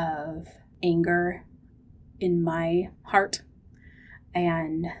of anger in my heart.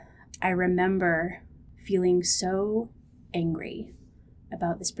 And I remember feeling so angry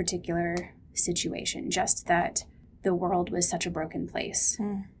about this particular situation, just that the world was such a broken place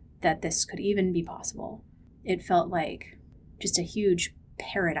that this could even be possible. It felt like just a huge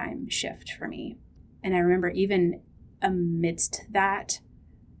paradigm shift for me. And I remember even amidst that,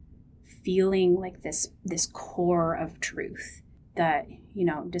 feeling like this core of truth that,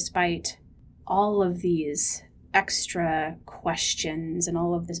 despite all of these extra questions and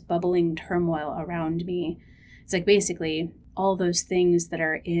all of this bubbling turmoil around me, it's basically all those things that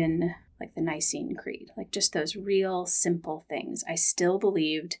are in the Nicene Creed, just those real simple things. I still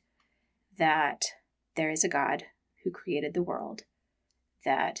believed that there is a God who created the world,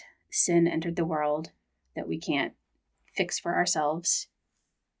 that sin entered the world that we can't fix for ourselves,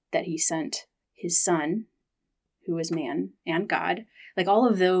 that he sent his son, who was man and God. All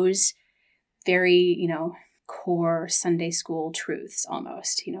of those very, core Sunday school truths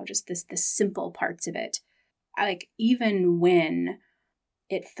almost, just the simple parts of it. Like, even when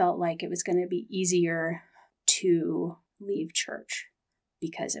it felt like it was going to be easier to leave church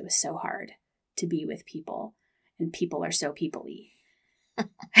because it was so hard to be with people, and people are so people-y.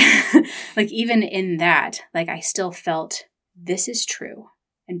 Like, even in that, like, I still felt this is true.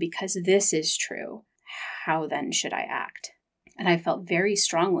 And because this is true, how then should I act? And I felt very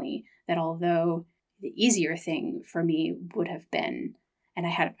strongly that although the easier thing for me would have been, and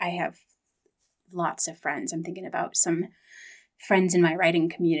I have lots of friends. I'm thinking about some friends in my writing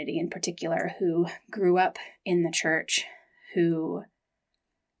community in particular who grew up in the church, who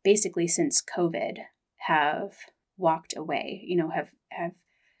basically since COVID have walked away, have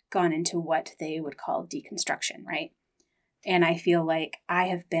gone into what they would call deconstruction, right? And I feel like I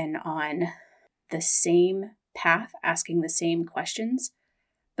have been on the same path, asking the same questions,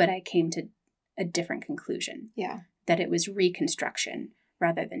 but I came to a different conclusion. Yeah. That it was reconstruction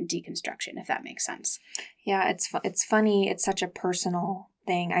rather than deconstruction, if that makes sense. Yeah, it's funny. It's such a personal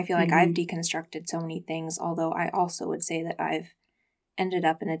thing. I feel like I've deconstructed so many things, although I also would say that I've ended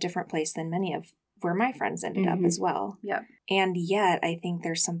up in a different place than many of where my friends ended up as well. Yeah. And yet I think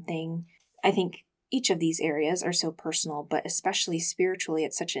there's something, I think each of these areas are so personal, but especially spiritually,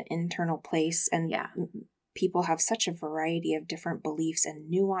 it's such an internal place. And people have such a variety of different beliefs and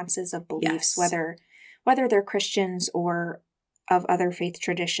nuances of beliefs, whether they're Christians or of other faith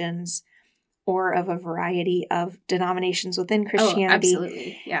traditions or of a variety of denominations within Christianity. Oh,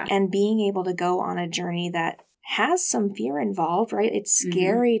 absolutely. Yeah. And being able to go on a journey that has some fear involved, right? It's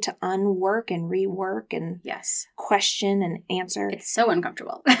scary to unwork and rework and question and answer. It's so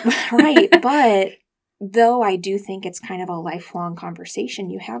uncomfortable. Right. But though I do think it's kind of a lifelong conversation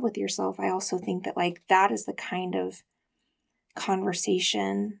you have with yourself, I also think that like that is the kind of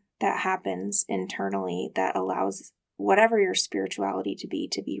conversation that happens internally that allows whatever your spirituality to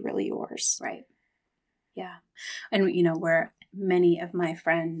be really yours. Right. Yeah. And, where many of my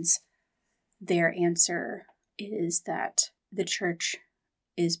friends, their answer is that the church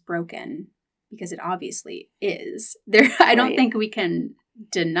is broken, because it obviously is. I don't think we can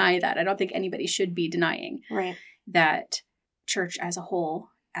deny that. I don't think anybody should be denying that church as a whole,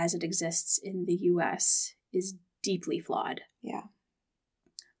 as it exists in the U.S., is deeply flawed. Yeah.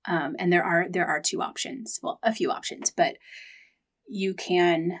 And there are two options. Well, a few options, but you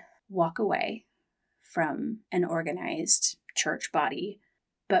can walk away from an organized church body.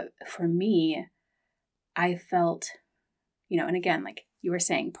 But for me, I felt, and again, like you were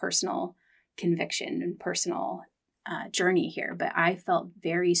saying, personal conviction and personal journey here, but I felt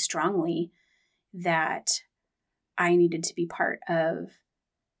very strongly that I needed to be part of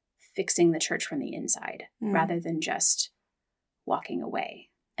fixing the church from the inside rather than just walking away.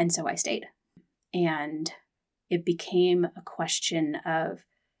 And so I stayed. And it became a question of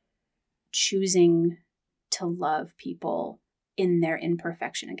choosing to love people in their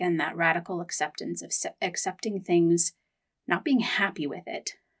imperfection. Again, that radical acceptance of accepting things, not being happy with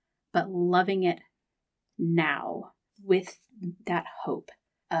it, but loving it now with that hope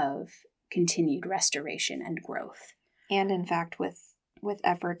of continued restoration and growth. And in fact, with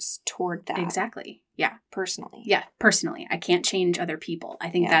efforts toward that. Exactly. Yeah. Personally. Yeah. Personally. I can't change other people. I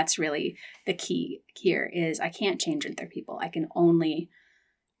think that's really the key here is I can't change other people. I can only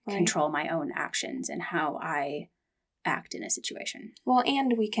control my own actions and how I act in a situation. Well,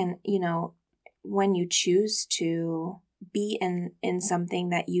 and we can, when you choose to be in something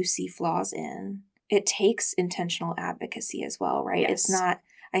that you see flaws in, it takes intentional advocacy as well, right? Yes. It's not,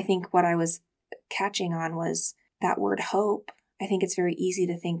 I think what I was catching on was that word hope. I think it's very easy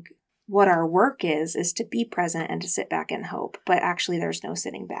to think what our work is to be present and to sit back and hope. But actually there's no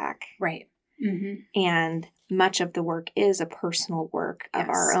sitting back. Right. Mm-hmm. And much of the work is a personal work of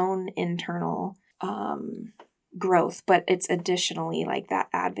our own internal growth. But it's additionally like that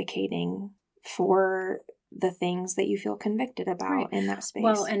advocating for the things that you feel convicted about in that space.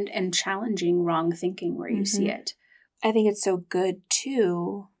 Well, and challenging wrong thinking where you see it. I think it's so good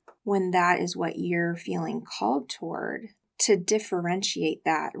too when that is what you're feeling called toward, to differentiate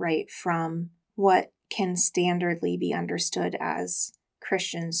that, right, from what can standardly be understood as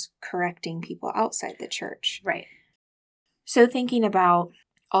Christians correcting people outside the church. Right. So thinking about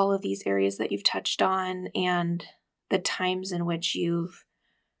all of these areas that you've touched on and the times in which you've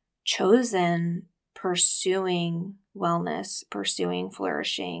chosen pursuing wellness, pursuing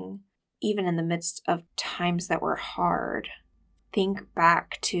flourishing, even in the midst of times that were hard, think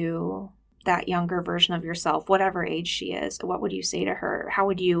back to that younger version of yourself, whatever age she is. What would you say to her? How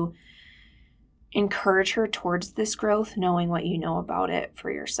would you encourage her towards this growth, knowing what you know about it for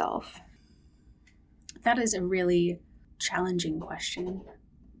yourself? That is a really challenging question,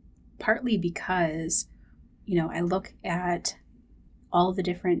 partly because, I look at all the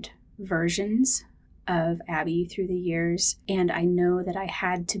different versions of Abby through the years, and I know that I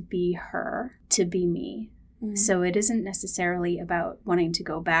had to be her to be me. Mm-hmm. So it isn't necessarily about wanting to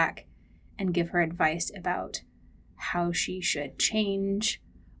go back and give her advice about how she should change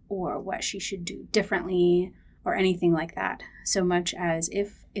or what she should do differently or anything like that, so much as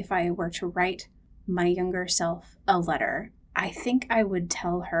if I were to write my younger self a letter, I think I would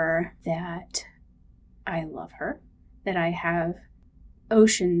tell her that I love her, that I have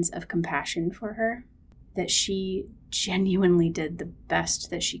oceans of compassion for her, that she genuinely did the best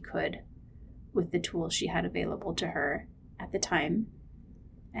that she could with the tools she had available to her at the time.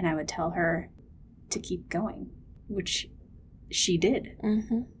 And I would tell her to keep going, which she did.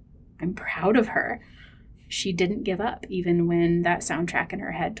 Mm-hmm. I'm proud of her. She didn't give up, even when that soundtrack in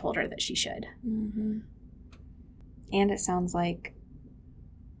her head told her that she should. Mm-hmm. And it sounds like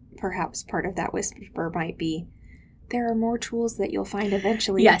perhaps part of that whisper might be, there are more tools that you'll find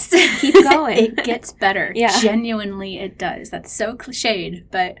eventually. Yes. Keep going. It gets better. Yeah. Genuinely, it does. That's so cliched,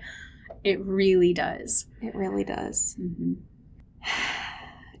 but it really does. It really does. Mm-hmm.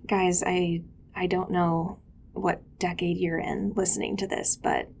 Guys, I don't know what decade you're in listening to this,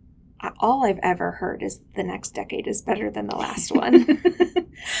 but all I've ever heard is the next decade is better than the last one.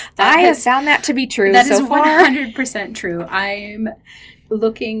 I have found that to be true so far. That is 100% true. I'm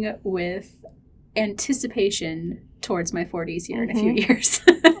looking with anticipation towards my 40s here in a few years.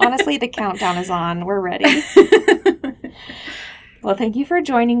 Honestly, the countdown is on. We're ready. Well, thank you for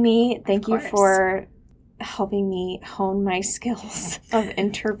joining me. Thank you for helping me hone my skills of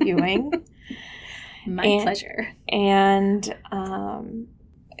interviewing. My pleasure. And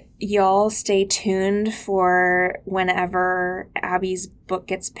y'all stay tuned for whenever Abby's book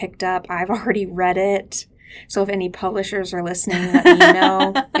gets picked up. I've already read it. So if any publishers are listening, let me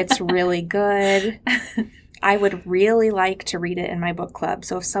know. It's really good. I would really like to read it in my book club.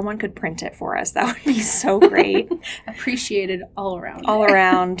 So if someone could print it for us, that would be so great. Appreciated all around. All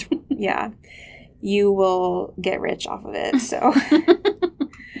around. Yeah. You will get rich off of it. So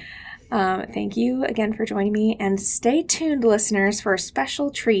thank you again for joining me. And stay tuned, listeners, for a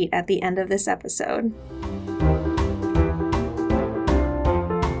special treat at the end of this episode.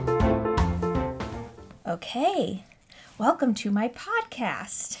 Okay. Welcome to my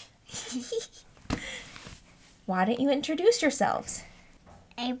podcast. Why don't you introduce yourselves?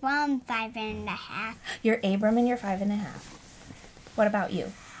 Abram, 5.5. You're Abram and you're 5.5. What about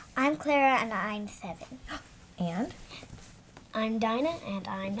you? I'm Clara and I'm 7. And? I'm Dinah and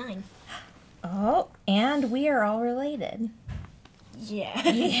I'm 9. Oh, and we are all related. Yeah.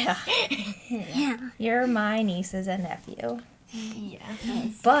 Yeah. Yeah. You're my nieces and nephew. Yeah.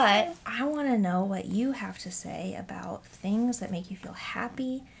 But I want to know what you have to say about things that make you feel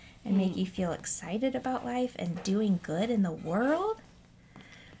happy and make you feel excited about life and doing good in the world.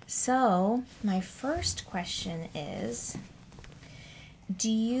 So, my first question is,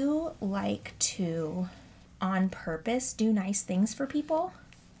 do you like to, on purpose, do nice things for people?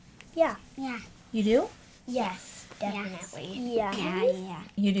 Yeah. Yeah. You do? Yes, definitely. Yes. Yeah.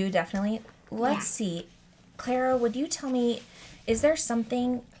 You do, definitely. Let's see. Clara, would you tell me, is there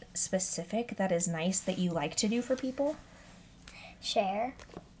something specific that is nice that you like to do for people? Share.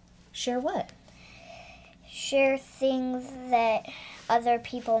 Share what? Share things that other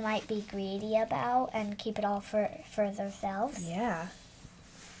people might be greedy about and keep it all for themselves. Yeah.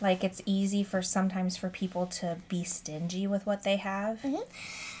 Like it's easy sometimes for people to be stingy with what they have. Mm-hmm.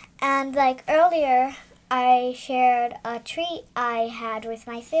 And like earlier, I shared a treat I had with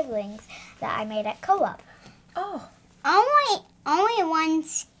my siblings that I made at co-op. Oh. Only one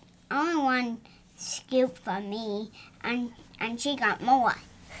scoop for me, and she got more.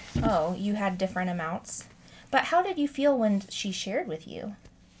 Oh, you had different amounts. But how did you feel when she shared with you?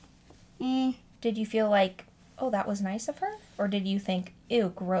 Did you feel like, oh, that was nice of her? Or did you think,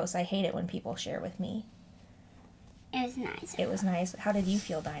 ew, gross, I hate it when people share with me? It was nice. It was nice. How did you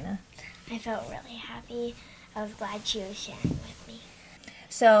feel, Dinah? I felt really happy. I was glad she was sharing with me.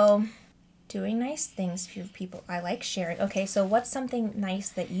 So, doing nice things for people. I like sharing. Okay, so what's something nice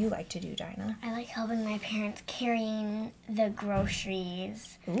that you like to do, Dinah? I like helping my parents carrying the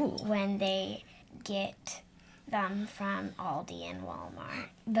groceries when they get them from Aldi and Walmart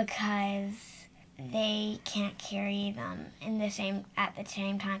because they can't carry them at the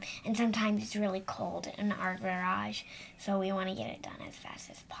same time, and sometimes it's really cold in our garage, so we want to get it done as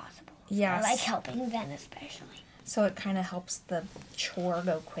fast as possible. Yes. So I like helping them especially. So it kind of helps the chore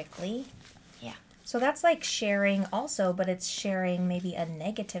go quickly. Yeah. So that's like sharing also, but it's sharing maybe a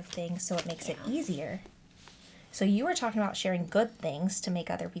negative thing so it makes it easier. So you were talking about sharing good things to make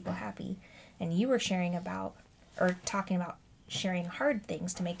other people happy, and you were talking about sharing hard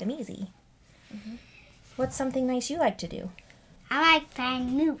things to make them easy. Mm-hmm. What's something nice you like to do? I like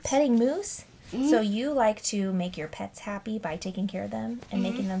petting moose. Petting moose? Mm-hmm. So you like to make your pets happy by taking care of them and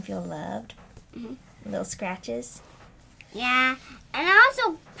making them feel loved? Mm-hmm. Little scratches? Yeah, and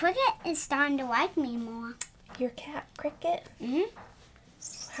also Cricket is starting to like me more. Your cat, Cricket? Mm-hmm.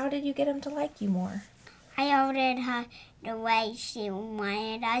 How did you get him to like you more? I holded her the way she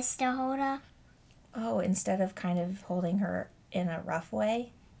wanted us to hold her. Oh, instead of kind of holding her in a rough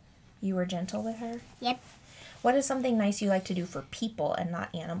way, you were gentle with her? Yep. What is something nice you like to do for people and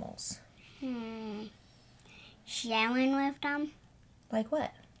not animals? Sharing with them. Like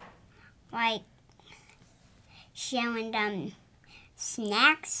what? Like sharing them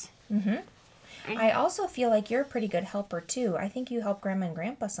snacks. Mm-hmm. I also feel like you're a pretty good helper, too. I think you help Grandma and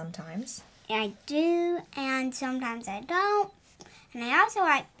Grandpa sometimes. I do, and sometimes I don't. And I also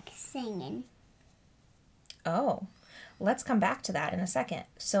like singing. Oh, let's come back to that in a second.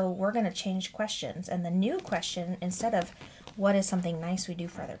 So we're going to change questions. And the new question, instead of what is something nice we do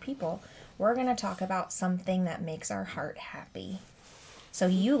for other people, we're going to talk about something that makes our heart happy. So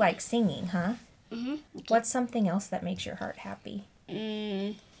you like singing, huh? Mm-hmm. What's something else that makes your heart happy?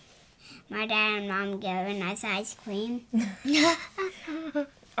 My dad and mom giving us ice cream.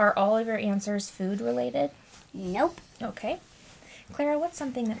 Are all of your answers food related? Nope. Okay. Clara, what's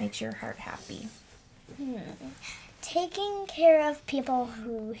something that makes your heart happy? Taking care of people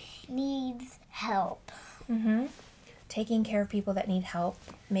who need help. Mm-hmm. Taking care of people that need help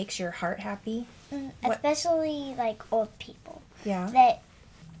makes your heart happy? Especially like old people. Yeah. That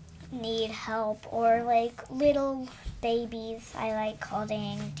need help, or like little babies I like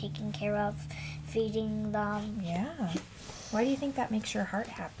holding, taking care of, feeding them. Yeah. Why do you think that makes your heart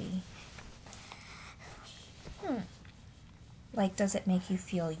happy? Like, does it make you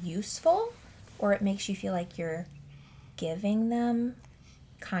feel useful? Or it makes you feel like you're giving them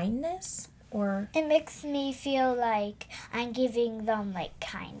kindness? Or it makes me feel like I'm giving them like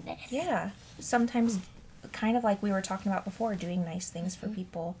kindness. Yeah. Sometimes, kind of like we were talking about before, doing nice things for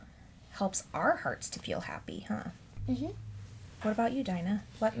people helps our hearts to feel happy, huh? Mm-hmm. What about you, Dinah?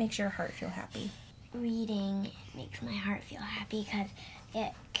 What makes your heart feel happy? Reading makes my heart feel happy because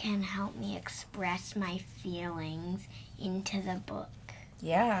it can help me express my feelings into the book.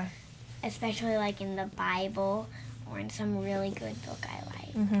 Yeah. Especially like in the Bible or in some really good book I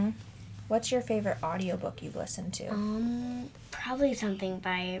like. Mm-hmm. What's your favorite audiobook you've listened to? Probably something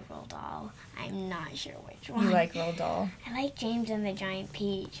by Roald Dahl. I'm not sure which one. You like Roald Dahl? I like James and the Giant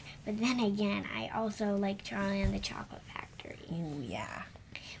Peach, but then again, I also like Charlie and the Chocolate Factory. Ooh, yeah.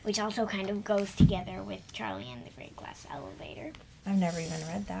 Which also kind of goes together with Charlie and the Great Glass Elevator. I've never even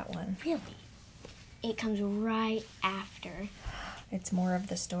read that one. Really? It comes right after. It's more of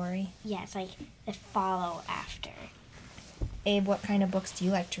the story? Yeah, it's like the follow after. Abe, what kind of books do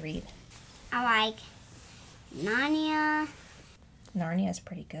you like to read? I like Narnia. Narnia is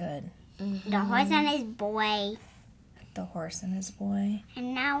pretty good. Mm-hmm. The Horse and His Boy. The Horse and His Boy.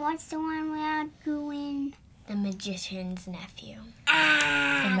 And now what's the one we are doing? The Magician's Nephew.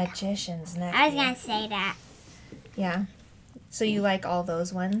 Ah! The Magician's Nephew. I was going to say that. Yeah. So you like all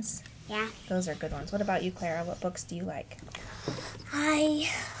those ones? Yeah. Those are good ones. What about you, Clara? What books do you like? I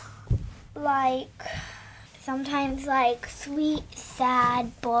like sometimes like sweet,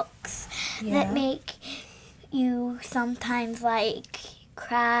 sad books that make you sometimes like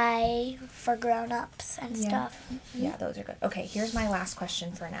cry for grown-ups and stuff. Yeah, those are good. Okay, here's my last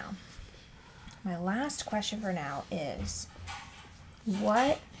question for now. My last question for now is,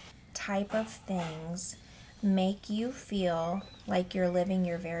 what type of things make you feel like you're living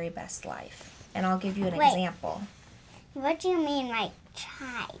your very best life? And I'll give you an example. What do you mean, like,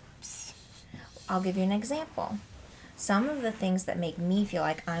 types? I'll give you an example. Some of the things that make me feel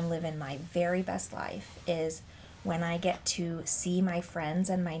like I'm living my very best life is when I get to see my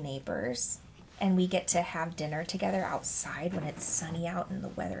friends and my neighbors, and we get to have dinner together outside when it's sunny out and the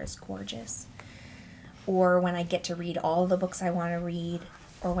weather is gorgeous. Or when I get to read all the books I want to read,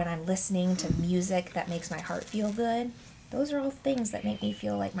 or when I'm listening to music that makes my heart feel good. Those are all things that make me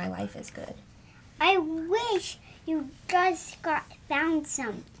feel like my life is good. I wish you just found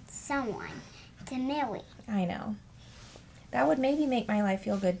someone to marry. I know. That would maybe make my life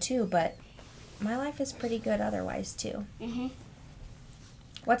feel good too, but my life is pretty good otherwise too. Mm-hmm.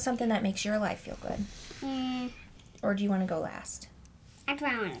 What's something that makes your life feel good? Or do you want to go last? I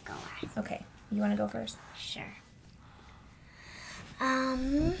think I want to go last. Okay. You want to go first? Sure.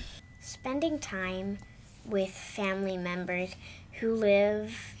 spending time with family members who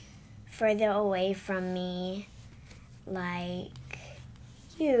live further away from me, like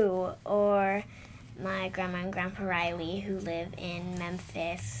you or my grandma and grandpa Riley, who live in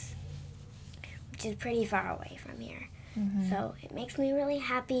Memphis, which is pretty far away from here. So it makes me really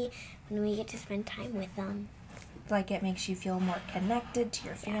happy when we get to spend time with them. Like it makes you feel more connected to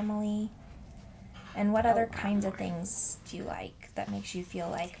your family. And what other kinds of things do you like that makes you feel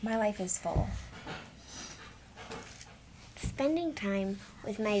like my life is full? Spending time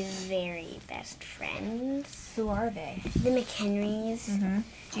with my very best friends. Who are they? The McHenrys.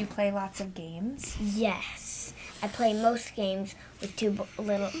 Do you play lots of games? Yes. I play most games with two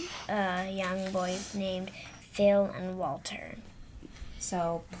little young boys named Phil and Walter.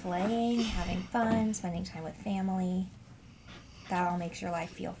 So playing, having fun, spending time with family, that all makes your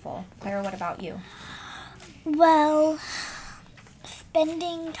life feel full. Clara, what about you? Well,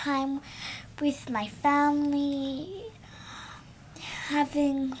 spending time with my family,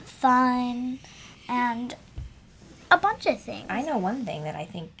 having fun, and a bunch of things. I know one thing that I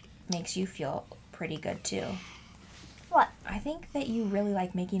think makes you feel pretty good too. What? I think that you really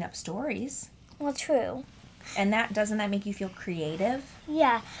like making up stories. Well, true. And doesn't that make you feel creative?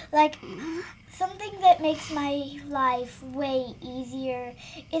 Yeah, like something that makes my life way easier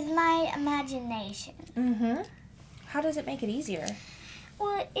is my imagination. How does it make it easier?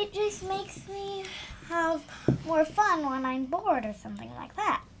 Well, it just makes me have more fun when I'm bored or something like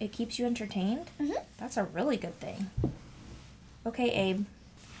that. It keeps you entertained? That's a really good thing. Okay, Abe.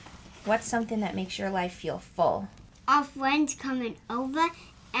 What's something that makes your life feel full? Our friends coming over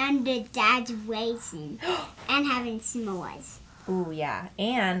and the dad's racing and having s'mores. Ooh, yeah.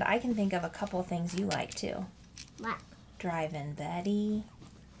 And I can think of a couple things you like too. What? Driving Betty.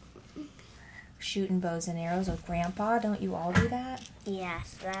 Shooting bows and arrows with Grandpa. Don't you all do that?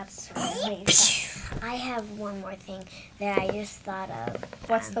 Yes, that's really fun. I have one more thing that I just thought of.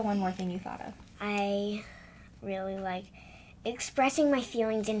 What's the one more thing you thought of? I really like expressing my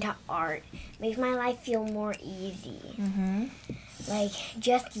feelings into art. Makes my life feel more easy. Like,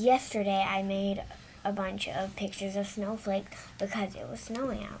 just yesterday I made a bunch of pictures of snowflakes because it was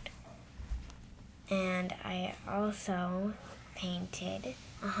snowing out. And I also painted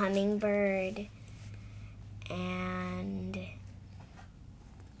a hummingbird and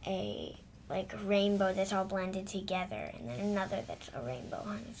a rainbow that's all blended together, and then another that's a rainbow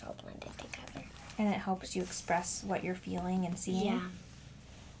and it's all blended together. And it helps you express what you're feeling and seeing?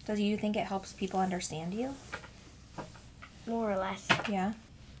 Yeah, Do you think it helps people understand you? more or less. Yeah.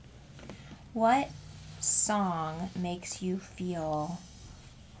 What song makes you feel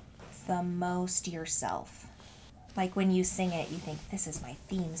the most yourself? Like when you sing it, you think, this is my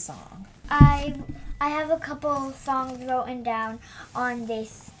theme song. I have a couple songs written down on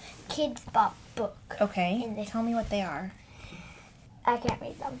this Kids Bop book. Okay, tell me what they are. I can't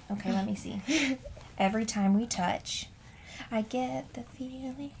read them. Okay, let me see. Every time we touch, I get the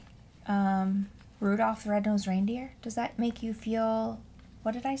feeling. Rudolph the Red-Nosed Reindeer. Does that make you feel,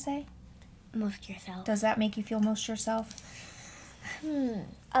 what did I say? Most yourself. Does that make you feel most yourself?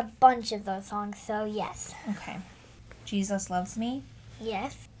 A bunch of those songs, so yes. Okay. Jesus Loves Me.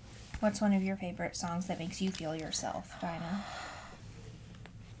 Yes. What's one of your favorite songs that makes you feel yourself, Dinah?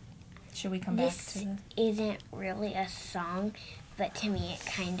 Should we come back This to the... isn't really a song, but to me it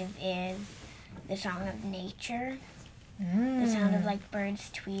kind of is the song of nature. The sound of like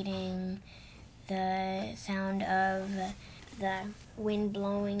birds tweeting, the sound of the wind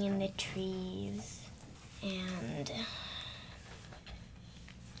blowing in the trees, and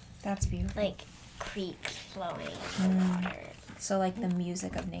That's beautiful. like creeks flowing in the water. So like the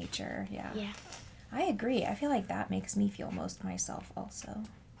music of nature, yeah. Yeah. I agree. I feel like that makes me feel most myself also.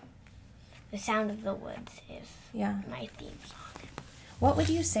 The sound of the woods is Yeah. my theme song. What would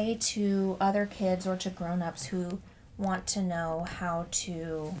you say to other kids or to grown-ups who want to know how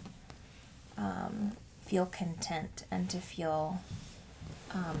to feel content and to feel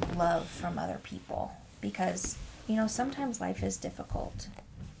love from other people? Because, you know, sometimes life is difficult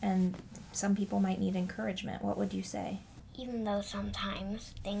and some people might need encouragement. What would you say? Even though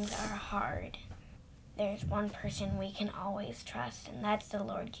sometimes things are hard, there's one person we can always trust, and that's the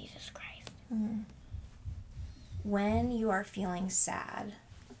Lord Jesus Christ. When you are feeling sad,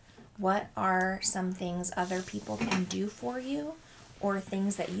 what are some things other people can do for you or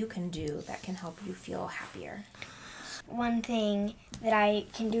things that you can do that can help you feel happier? One thing that I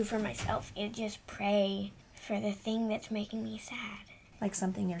can do for myself is just pray for the thing that's making me sad. Like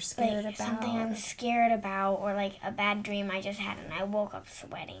something you're scared about? Something I'm scared about, or like a bad dream I just had and I woke up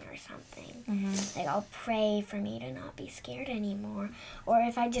sweating or something. Mm-hmm. Like I'll pray for me to not be scared anymore. Or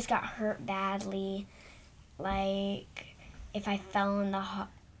if I just got hurt badly, like if I fell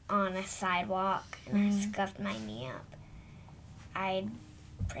on a sidewalk and I scuffed my knee up, I'd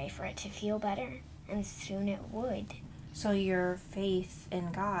pray for it to feel better, and soon it would. So your faith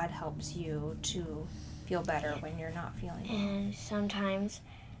in God helps you to feel better when you're not feeling well. And sometimes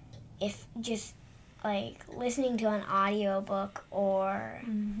if just like listening to an audiobook or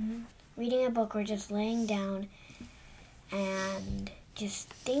reading a book or just laying down and just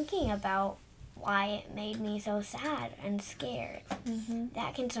thinking about why it made me so sad and scared,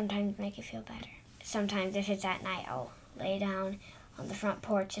 that can sometimes make it feel better. Sometimes if it's at night, I'll lay down on the front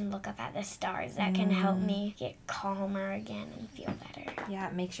porch and look up at the stars. That can help me get calmer again and feel better. Yeah,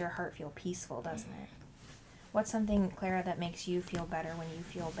 it makes your heart feel peaceful, doesn't it? What's something, Clara, that makes you feel better when you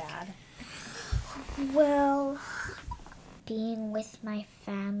feel bad? Well, being with my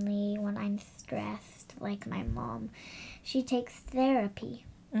family when I'm stressed, like my mom. She takes therapy.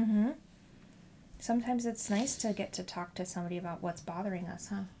 Mm-hmm. Sometimes it's nice to get to talk to somebody about what's bothering us,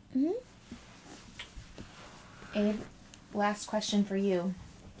 huh? Mm-hmm. Abe, last question for you.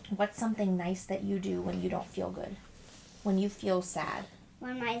 What's something nice that you do when you don't feel good? When you feel sad?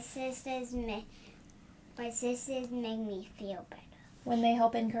 When my sisters make me feel better. When they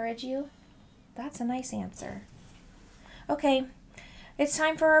help encourage you? That's a nice answer. Okay, it's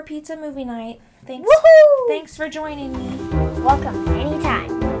time for our pizza movie night. Thanks. Woohoo! Thanks for joining me. Welcome anytime.